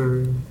point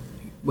where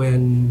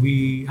when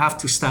we have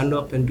to stand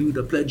up and do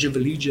the Pledge of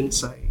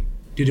Allegiance, I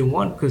didn't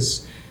want,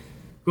 because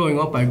growing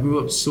up, I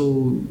grew up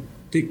so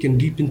thick and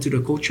deep into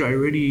the culture, I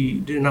really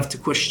didn't have to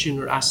question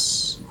or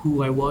ask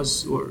who I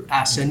was or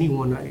ask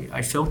anyone.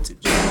 I felt it,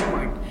 just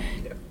like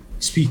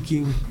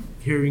speaking,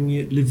 hearing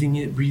it, living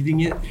it,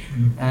 breathing it,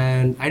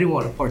 and I didn't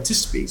want to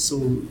participate.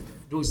 So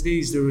those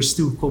days there was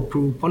still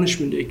corporal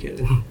punishment. They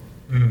can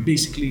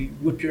basically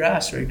whip your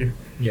ass right there,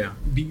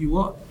 beat you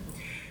up.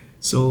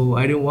 So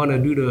I didn't want to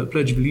do the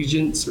Pledge of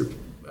Allegiance, or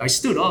I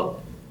stood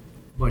up,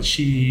 but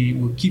she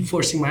would keep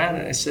forcing my hand,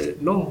 and I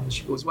said no.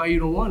 She goes, "Why you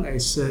don't want?" I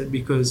said,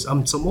 "Because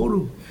I'm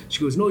Chamoru."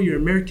 She goes, "No, you're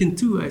American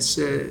too." I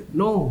said,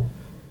 "No,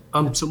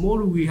 I'm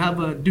Chamoru. We have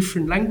a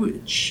different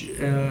language.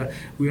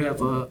 We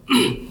have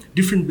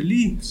different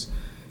beliefs."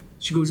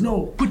 She goes,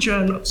 "No, put your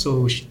hand up."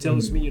 So she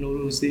tells me,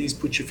 those days,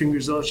 put your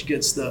fingers up. She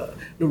gets the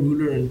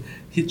ruler and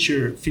hits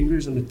your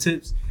fingers on the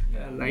tips.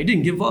 And I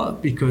didn't give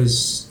up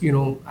because,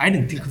 I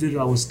didn't think that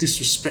I was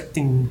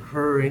disrespecting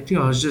her or anything.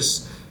 I was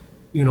just,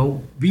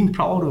 being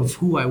proud of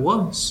who I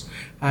was.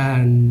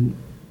 And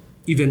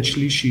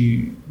eventually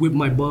she whipped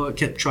my butt,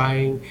 kept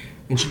trying.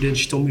 And then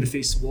she told me to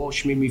face the wall.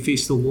 She made me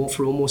face the wall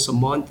for almost a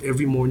month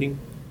every morning.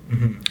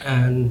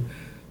 And,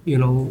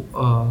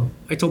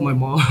 I told my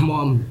mom, my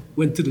mom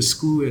went to the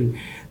school and,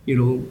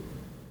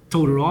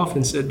 told her off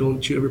and said,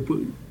 "Don't you ever put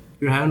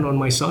your hand on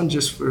my son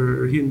just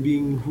for him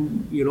being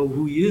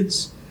who he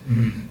is."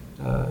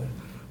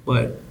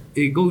 But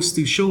it goes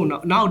to show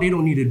now they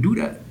don't need to do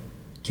that.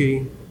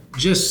 Okay.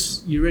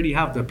 Just, you already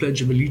have the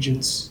Pledge of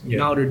Allegiance.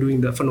 Now they're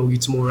doing the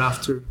Fanogits more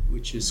after,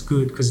 which is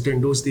good, because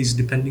during those days,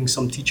 depending,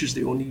 some teachers,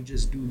 they only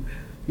just do,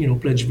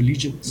 Pledge of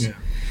Allegiance. Yeah.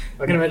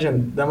 I can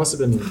imagine that must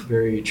have been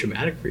very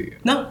traumatic for you.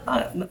 No,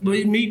 but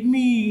it made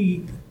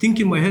me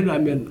think in my head. I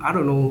mean, I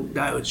don't know.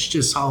 That was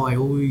just how I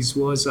always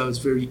was. I was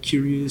very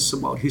curious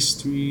about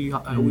history.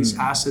 I always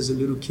asked as a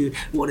little kid,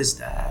 "What is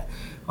that?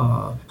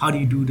 How do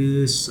you do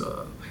this?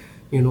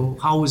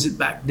 How was it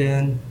back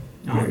then?"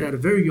 At a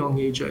very young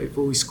age, I've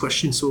always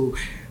questioned. So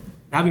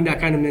having that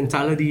kind of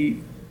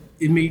mentality,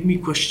 it made me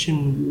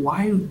question,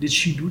 why did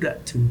she do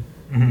that to me?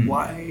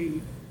 Why?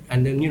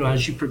 And then,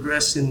 as you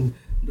progress in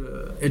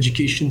the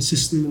educational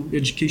system,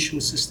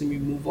 you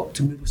move up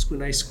to middle school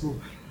and high school.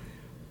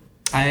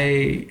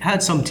 I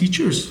had some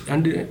teachers,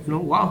 and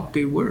wow,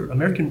 they were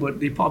American,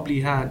 but they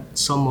probably had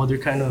some other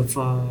kind of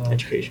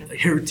Education.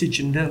 heritage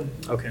in them.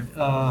 Okay.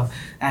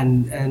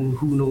 And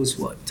who knows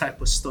what type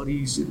of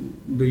studies in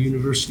the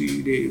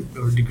university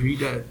or degree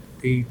that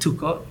they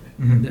took up,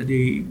 that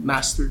they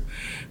mastered.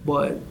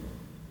 But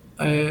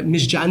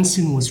Miss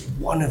Jansen was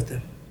one of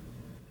them.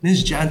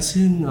 Miss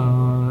Jansen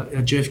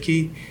at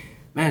JFK,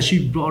 man,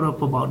 she brought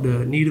up about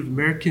the Native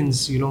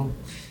Americans,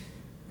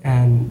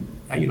 and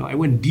I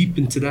went deep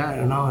into that,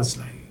 and I was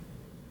like,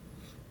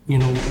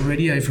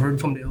 already I've heard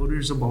from the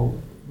elders about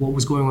what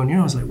was going on here.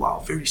 I was like, wow,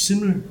 very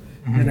similar.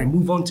 And I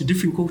move on to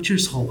different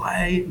cultures,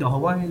 Hawaii, the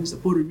Hawaiians, the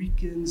Puerto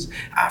Ricans,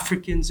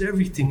 Africans,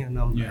 everything, and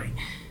I'm like,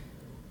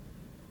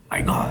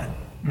 my God,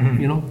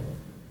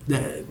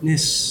 that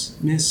Miss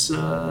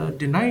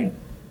Denied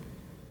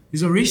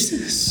is a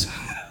racist.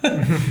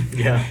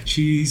 Yeah.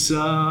 She's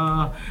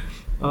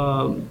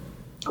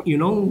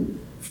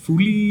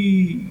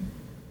fully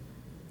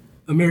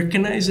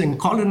Americanized and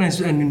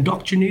colonized and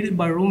indoctrinated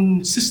by our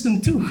own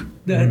system too.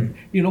 That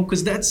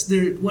because that's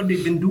what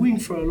they've been doing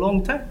for a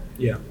long time.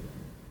 Yeah.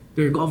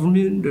 Their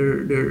government,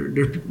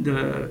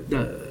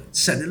 the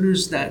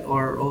settlers that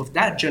are of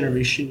that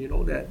generation,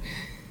 that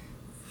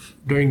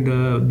during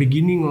the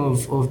beginning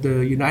of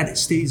the United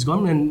States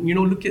government,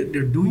 look at,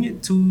 they're doing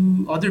it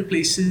to other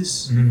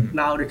places.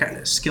 Now they're kind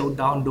of scaled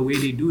down. The way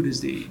they do it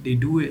is they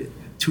do it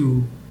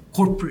to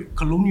corporate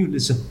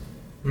colonialism.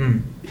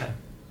 Yeah,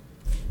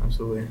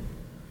 absolutely.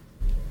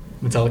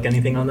 Metallic,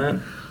 anything on that?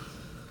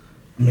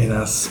 I mean,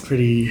 that's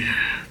pretty.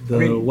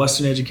 The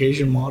Western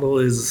education model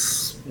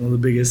is one of the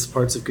biggest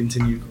parts of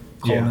continued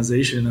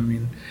colonization. I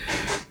mean,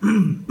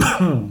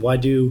 why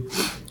do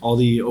all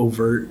the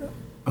overt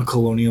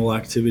colonial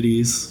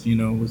activities,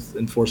 with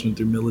enforcement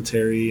through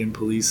military and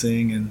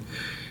policing and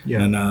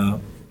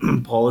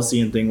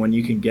policy and thing, when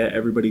you can get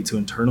everybody to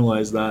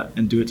internalize that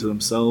and do it to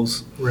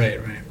themselves? Right.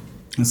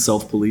 And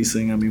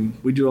self-policing. I mean,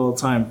 we do it all the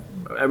time.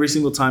 Every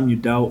single time you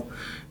doubt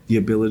the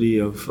ability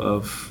of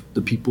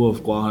the people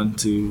of Guahan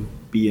to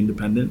be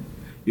independent,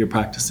 you're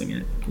practicing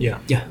it. Yeah.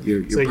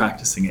 You're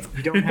practicing it.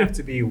 You don't have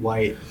to be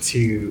white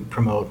to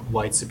promote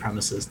white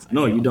supremacist.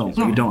 No, you don't.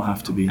 No. You don't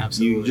have to be.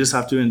 Absolutely. You just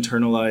have to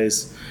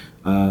internalize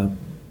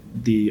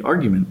the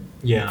argument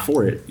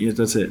for it. Yeah,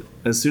 that's it.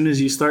 As soon as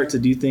you start to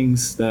do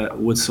things that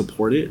would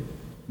support it,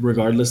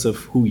 regardless of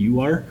who you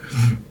are,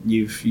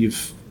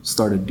 you've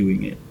started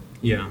doing it.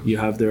 Yeah. You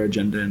have their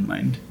agenda in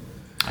mind.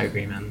 I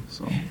agree, man.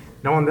 So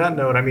now on that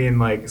note, I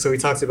mean, so we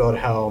talked about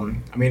how,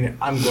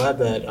 I'm glad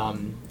that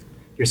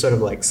you're sort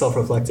of like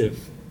self-reflective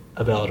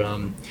about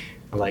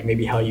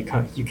maybe how you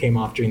came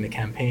off during the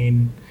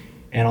campaign,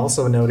 and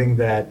also noting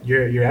that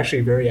you're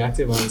actually very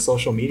active on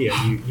social media.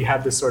 You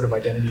have this sort of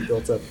identity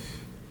built up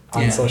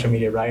on social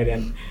media, right?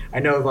 And I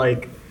know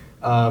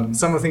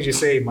some of the things you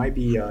say might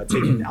be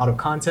taken out of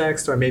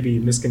context or maybe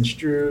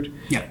misconstrued.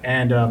 Yeah.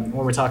 And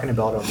when we're talking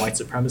about white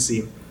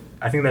supremacy,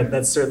 I think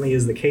that certainly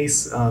is the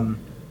case.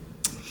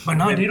 But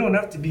now they don't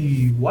have to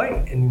be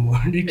white anymore.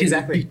 They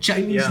can be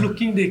Chinese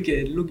looking. They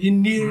can look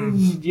Indian,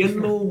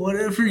 yellow,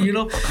 whatever,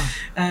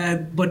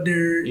 but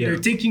they're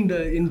taking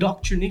the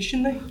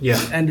indoctrination,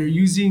 and they're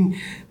using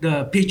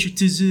the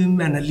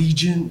patriotism and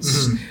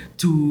allegiance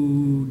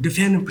to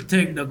defend and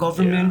protect the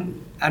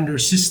government and their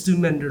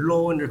system and their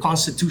law and their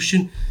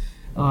constitution.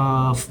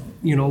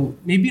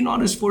 Maybe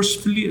not as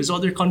forcefully as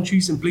other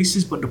countries and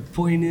places, but the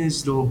point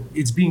is, though,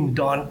 it's being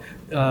done.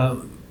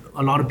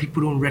 A lot of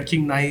people don't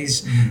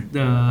recognize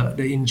the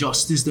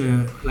injustice,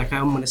 like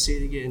I'm going to say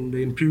it again,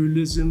 the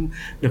imperialism,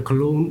 the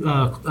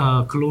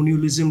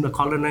colonialism, the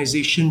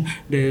colonization,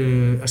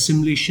 the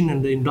assimilation,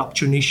 and the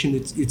indoctrination.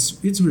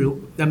 It's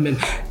real. I mean,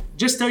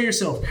 just tell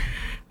yourself,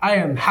 I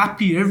am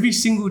happy every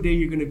single day.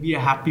 You're going to be a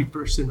happy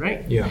person,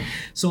 right? Yeah.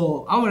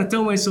 So I'm going to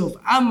tell myself,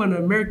 I'm an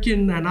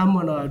American and I'm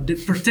going to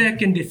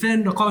protect and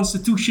defend the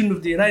Constitution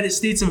of the United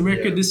States of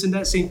America, this and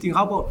that, same thing.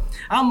 How about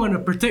I'm going to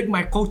protect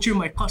my culture,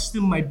 my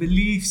custom, my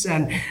beliefs,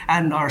 and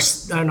our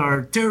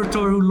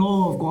territorial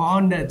law of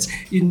Guahan that's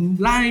in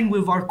line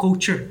with our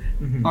culture,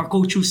 our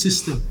cultural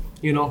system.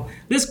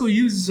 Let's go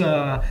use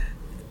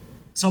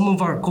some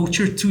of our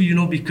culture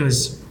too,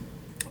 because,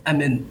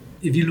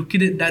 if you look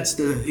at it, that's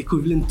the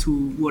equivalent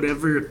to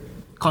whatever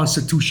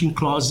constitution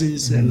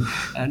clauses and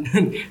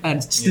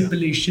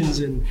stipulations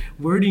and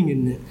wording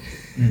in it.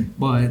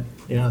 But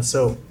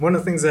so one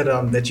of the things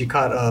that you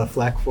caught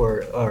flack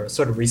for, or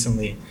sort of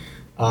recently,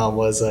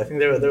 was I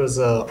think there was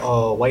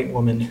a white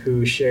woman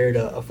who shared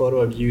a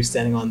photo of you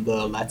standing on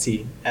the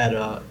latte at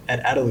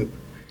Adaloop.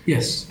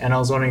 Yes. And I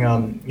was wondering,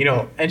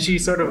 and she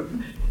sort of,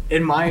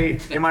 in my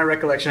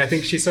recollection, I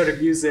think she sort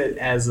of used it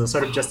as a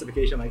sort of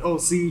justification, like, oh,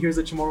 see, here's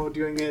a Chamoru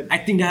doing it. I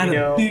think I had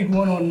a big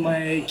one on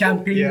my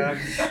campaign. Yeah.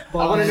 But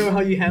I want to know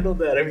how you handled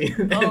that. I mean,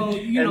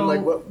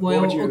 what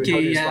would you,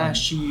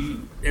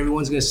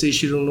 everyone's going to say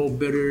she don't know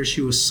better.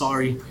 She was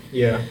sorry.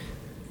 Yeah.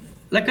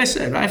 Like I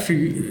said, in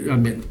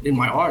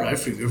my heart, I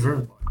forgive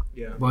her.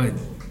 Yeah. But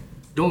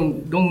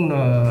don't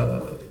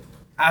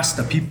ask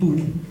the people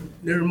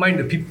never mind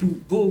the people.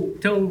 Go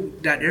tell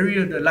that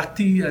area, the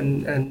Lati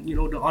and you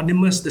know the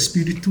Animus, the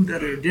Spiritu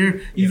that are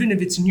there, even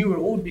if it's new or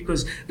old,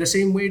 because the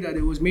same way that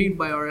it was made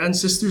by our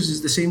ancestors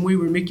is the same way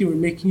we're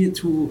making it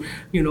through,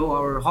 you know,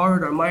 our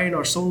heart, our mind,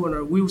 our soul, and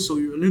our will. So a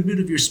little bit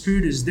of your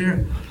spirit is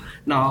there.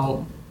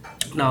 Now,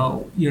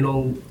 you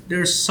know,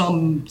 there's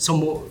some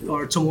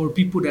more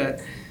people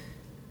that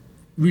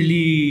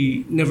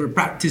really never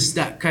practice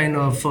that kind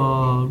of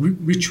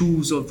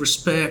rituals of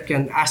respect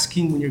and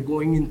asking when you're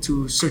going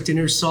into certain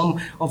areas. Some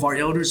of our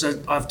elders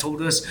have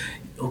told us,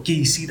 okay,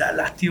 you see that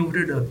lati over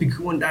there, the big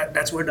one,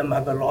 that's where the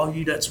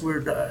Magalagi, that's where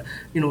the,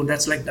 you know,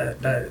 that's like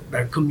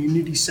the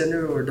community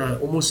center, or the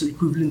almost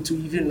equivalent to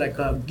even like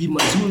a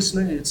Gimazus,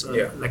 it's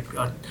like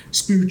a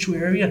spiritual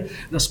area.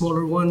 The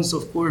smaller ones,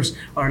 of course,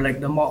 are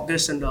like the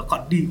Malgas and the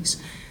Kadis.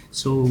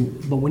 So,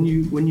 but when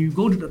you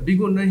go to the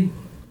big one,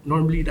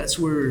 normally that's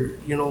where,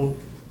 you know,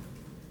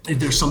 if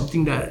there's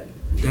something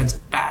that's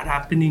bad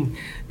happening,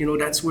 you know,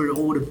 that's where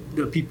all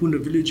the people in the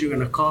village are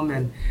gonna come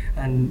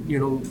and you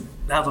know,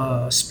 have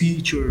a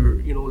speech, or,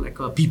 you know, like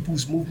a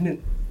people's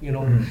movement, you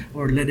know,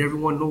 or let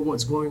everyone know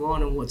what's going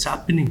on and what's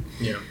happening.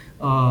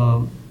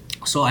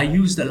 So I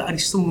use the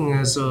Ladistong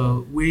as a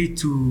way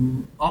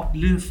to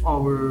uplift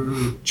our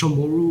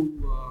Chamoru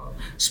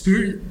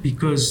spirit,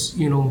 because,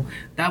 you know,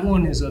 that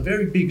one is a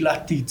very big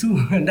Lati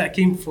too, and that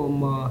came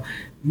from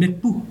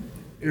Mepu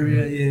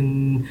area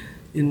in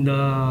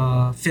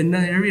the Fenna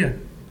area.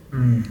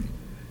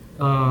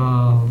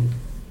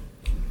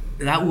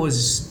 That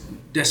was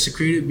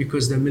desecrated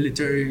because the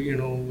military, you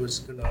know, was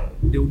gonna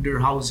build their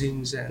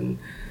housings and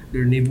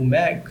their naval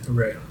mag.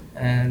 Right.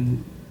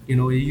 And, you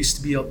know, it used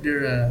to be up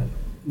there at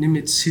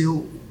Nimitz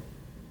Hill,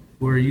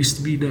 where it used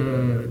to be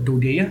the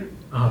Dodea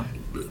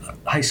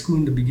high school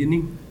in the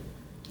beginning.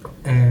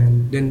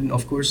 And then,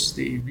 of course,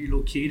 they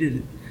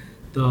relocated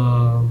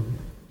the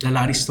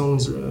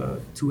Ladistones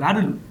to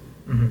Adelup.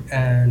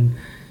 And,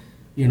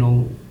 you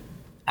know,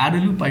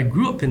 Adelup, I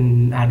grew up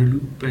in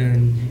Adelup,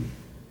 and,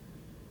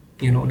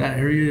 you know, that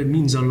area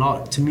means a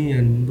lot to me,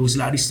 and those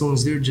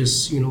Ladistones there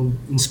just, you know,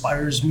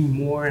 inspires me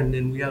more. And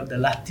then we have the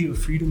Lati of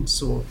freedom,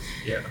 so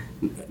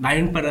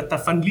lain para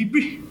tafan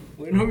libre.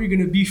 When are we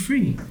gonna be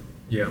free?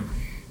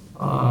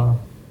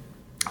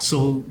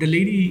 So the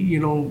lady, you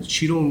know,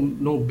 she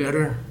don't know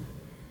better,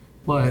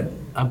 but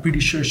I'm pretty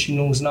sure she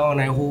knows now,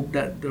 and I hope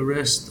that the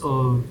rest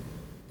of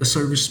the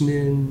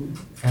servicemen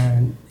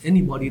and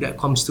anybody that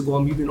comes to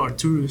Guam, even our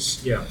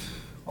tourists,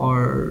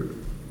 are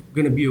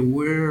gonna be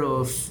aware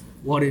of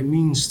what it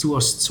means to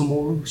us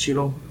Chamorros, you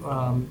know.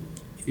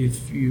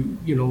 If you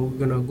know,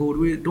 gonna go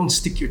to it, don't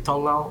stick your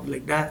tongue out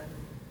like that.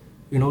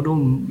 You know,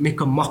 don't make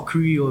a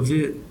mockery of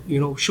it. You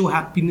know, show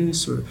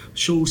happiness or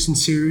show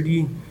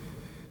sincerity.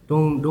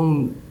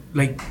 Don't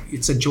like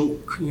it's a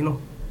joke, you know.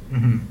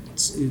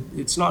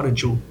 It's not a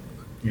joke.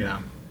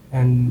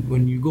 And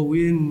when you go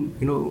in,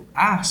 you know,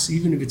 ask,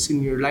 even if it's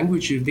in your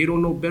language, if they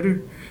don't know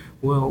better,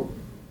 well,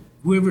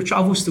 whoever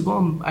travels to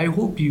Guam, I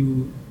hope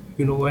you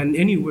know, and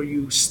anywhere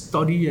you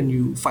study and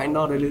you find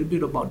out a little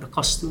bit about the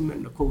custom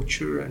and the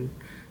culture and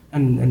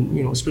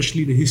you know,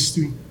 especially the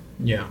history.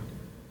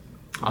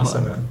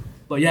 Awesome, man.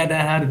 But yeah,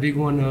 that had a big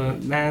one.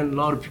 Man, a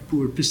lot of people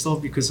were pissed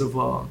off because of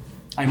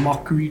I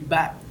mockeried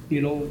back,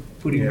 you know,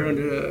 putting her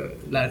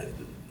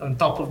on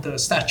top of the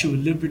Statue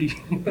of Liberty.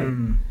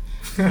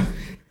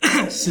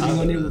 Sitting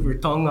on it with her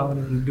tongue out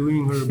and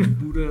doing her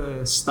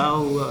Buddha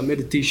style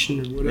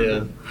meditation or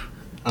whatever.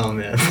 Oh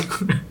man.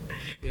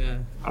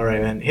 All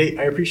right, man. Hey,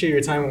 I appreciate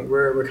your time.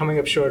 We're coming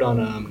up short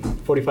on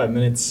 45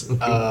 minutes.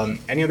 Okay.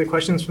 Any other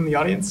questions from the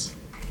audience?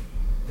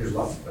 There's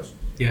lots of questions.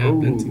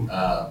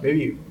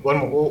 Maybe one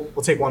more.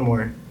 We'll take one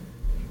more.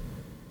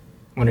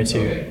 One or two.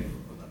 Okay.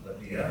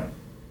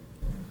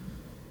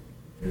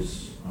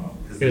 Here's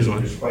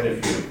one. There's quite a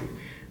few. Some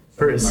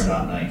First, are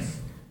not nice.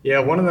 Yeah,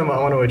 one of them I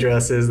want to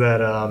address is that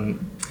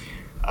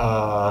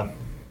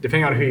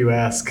depending on who you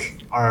ask,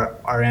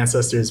 our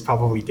ancestors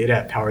probably did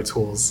have power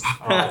tools.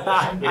 You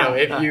know,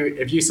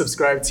 if you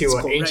subscribe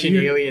to ancient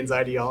aliens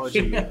ideology,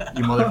 you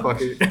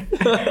motherfucker.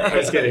 I'm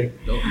just kidding.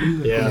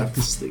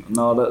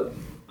 No,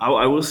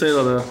 I will say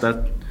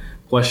that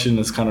question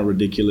is kind of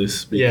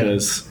ridiculous,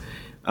 because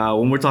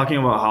when we're talking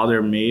about how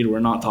they're made, we're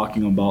not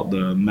talking about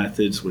the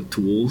methods with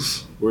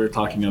tools. We're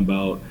talking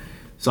about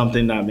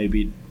something that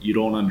maybe you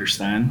don't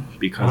understand,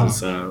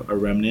 because it's a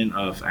remnant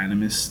of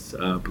animist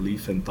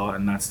belief and thought,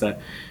 and that's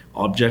that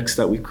objects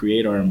that we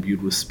create are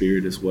imbued with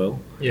spirit as well.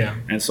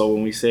 And so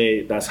when we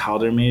say that's how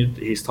they're made,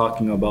 he's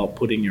talking about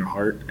putting your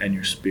heart and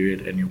your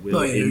spirit and your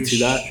will into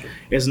that.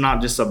 It's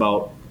not just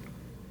about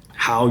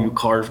how you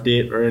carved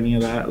it or any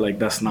of that. Like,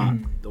 that's not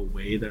the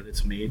way that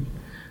it's made.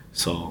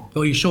 So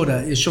you show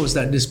that it shows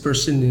that this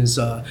person is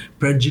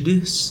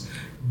prejudiced,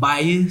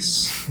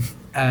 biased.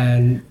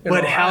 And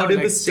but how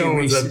did the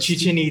stones of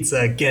Chichen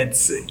Itza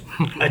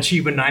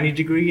achieve a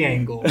 90-degree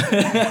angle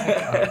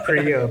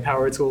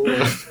pre-power tool?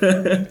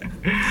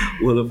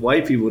 Well, if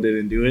white people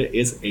didn't do it,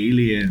 it's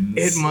aliens.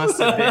 It must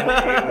have been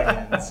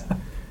aliens.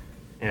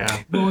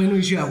 Well,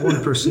 anyways, you have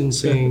one person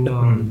saying,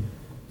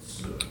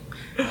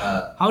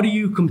 How do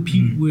you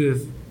compete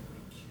with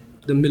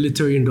the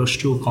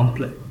military-industrial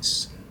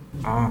complex?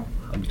 Ah.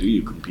 How do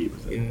you compete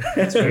with it?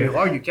 Yeah, it's very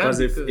hard. You can't Because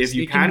if they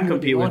you can can do what they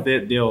compete with want.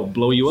 it, they'll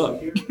blow you up.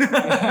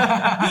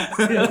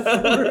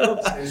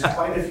 There's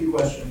quite a few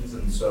questions,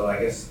 and so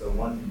I guess a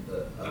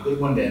good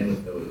one to end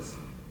with though is,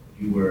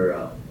 do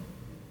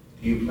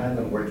you plan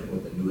on working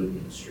with the new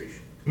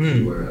administration?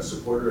 You were a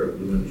supporter of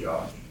Lou and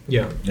Josh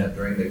Yeah.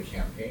 during the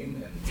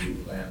campaign, and do you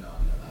plan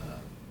on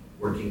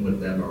working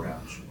with them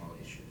around Chamorro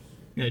issues?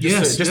 Yeah,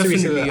 Yes, just to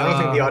reset that, definitely, I don't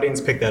think the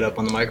audience picked that up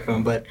on the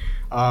microphone, but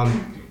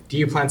do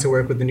you plan to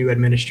work with the new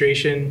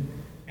administration?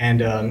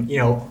 And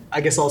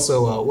I guess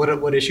also,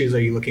 what issues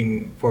are you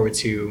looking forward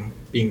to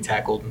being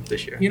tackled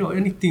this year?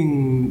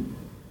 Anything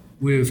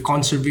with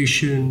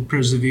conservation,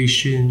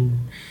 preservation,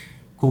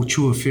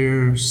 cultural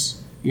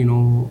affairs,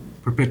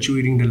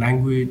 perpetuating the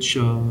language,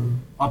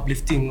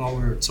 uplifting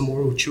our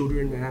Chamorro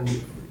children and,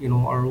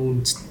 our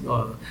own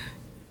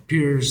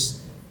peers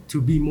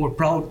to be more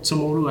proud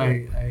Chamorro.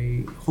 I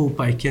hope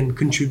I can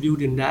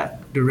contribute in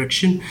that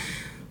direction.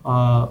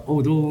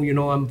 Although,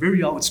 I'm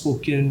very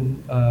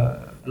outspoken,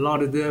 a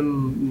lot of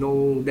them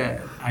know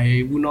that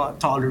I will not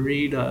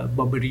tolerate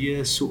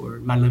Babarias or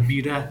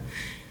Malavira.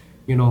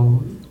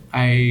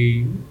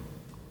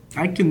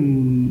 I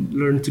can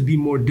learn to be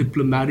more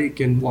diplomatic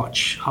and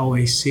watch how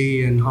I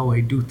say and how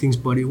I do things,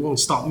 but it won't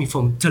stop me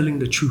from telling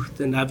the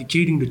truth and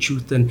advocating the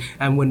truth. And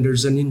when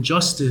there's an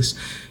injustice,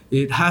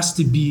 it has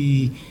to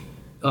be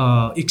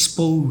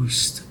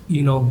exposed,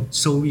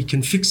 so we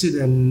can fix it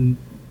and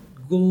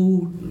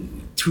go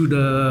to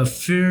the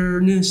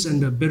fairness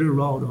and the better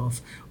route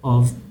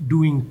of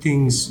doing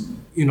things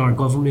in our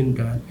government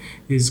that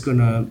is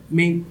gonna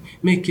make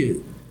it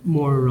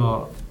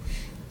more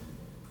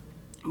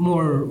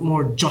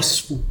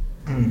justful.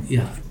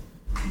 Yeah.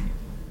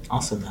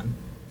 Awesome, man.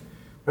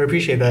 I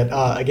appreciate that.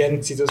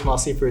 Again, Tito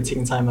Masi for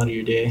taking time out of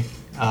your day,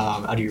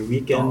 out of your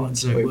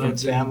weekend, away from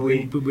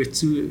family.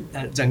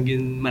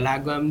 Jangan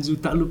malagam zu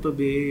tak lupa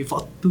be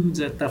foto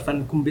jata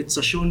fan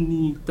conversation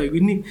ni tayo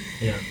ini.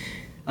 Yeah.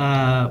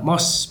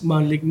 Mas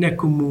maligna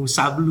kumu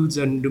sablu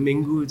jan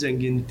domingo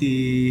jangan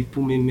ti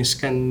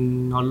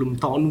pumimiskan halum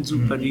tahun zu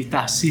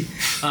paritasi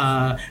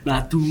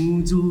na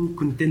tungu zu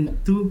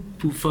contentu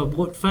por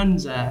favor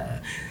fans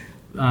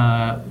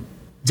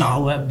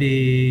jawab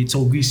be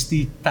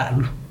chogisti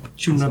talu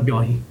shuna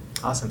biyahi.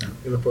 Awesome, man.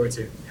 We look forward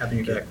to having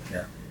you back.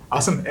 Yeah.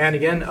 Awesome. And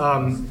again,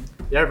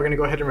 we're going to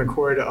go ahead and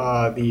record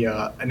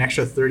an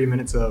extra 30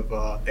 minutes of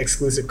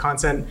exclusive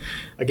content.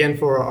 Again,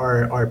 for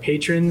our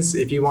patrons,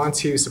 if you want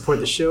to support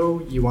the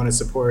show, you want to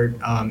support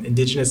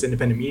indigenous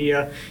independent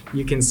media,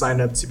 you can sign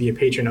up to be a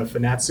patron of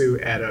Fanatsu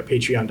at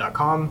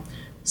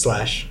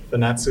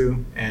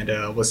patreon.com/Fanatsu, and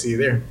we'll see you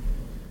there.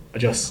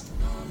 Adios.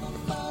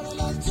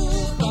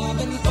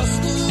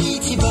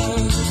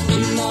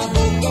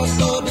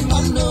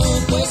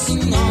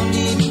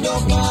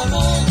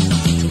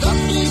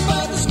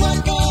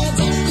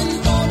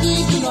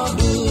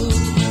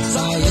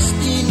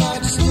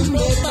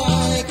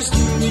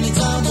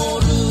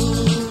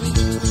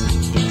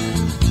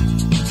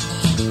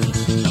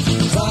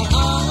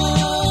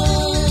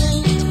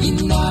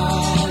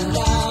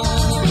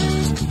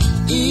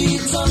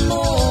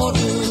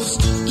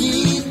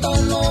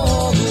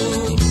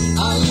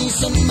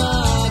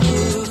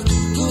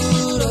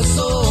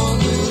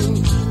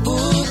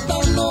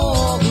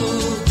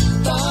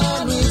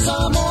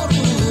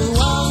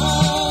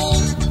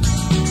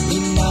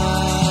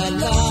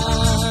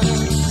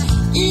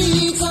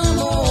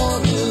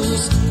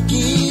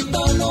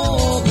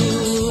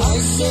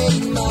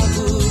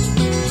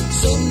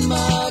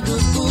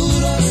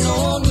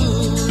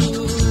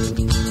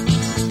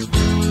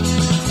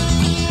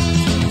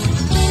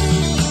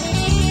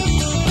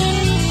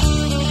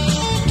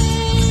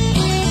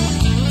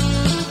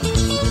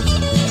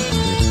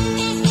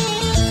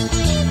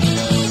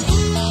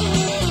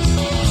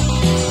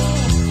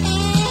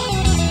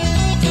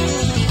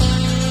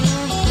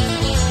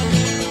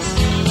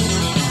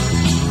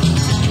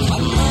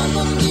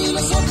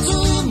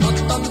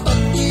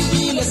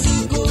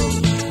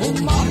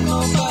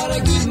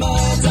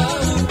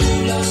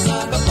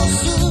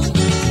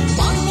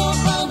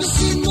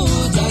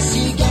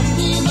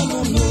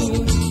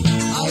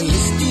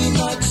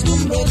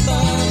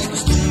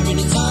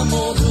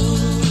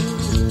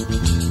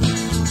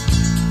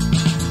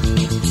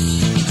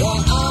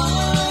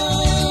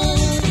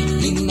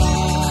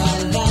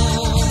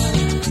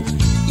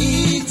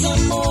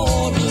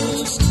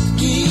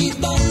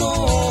 Kita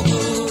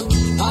nogu,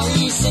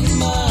 aisan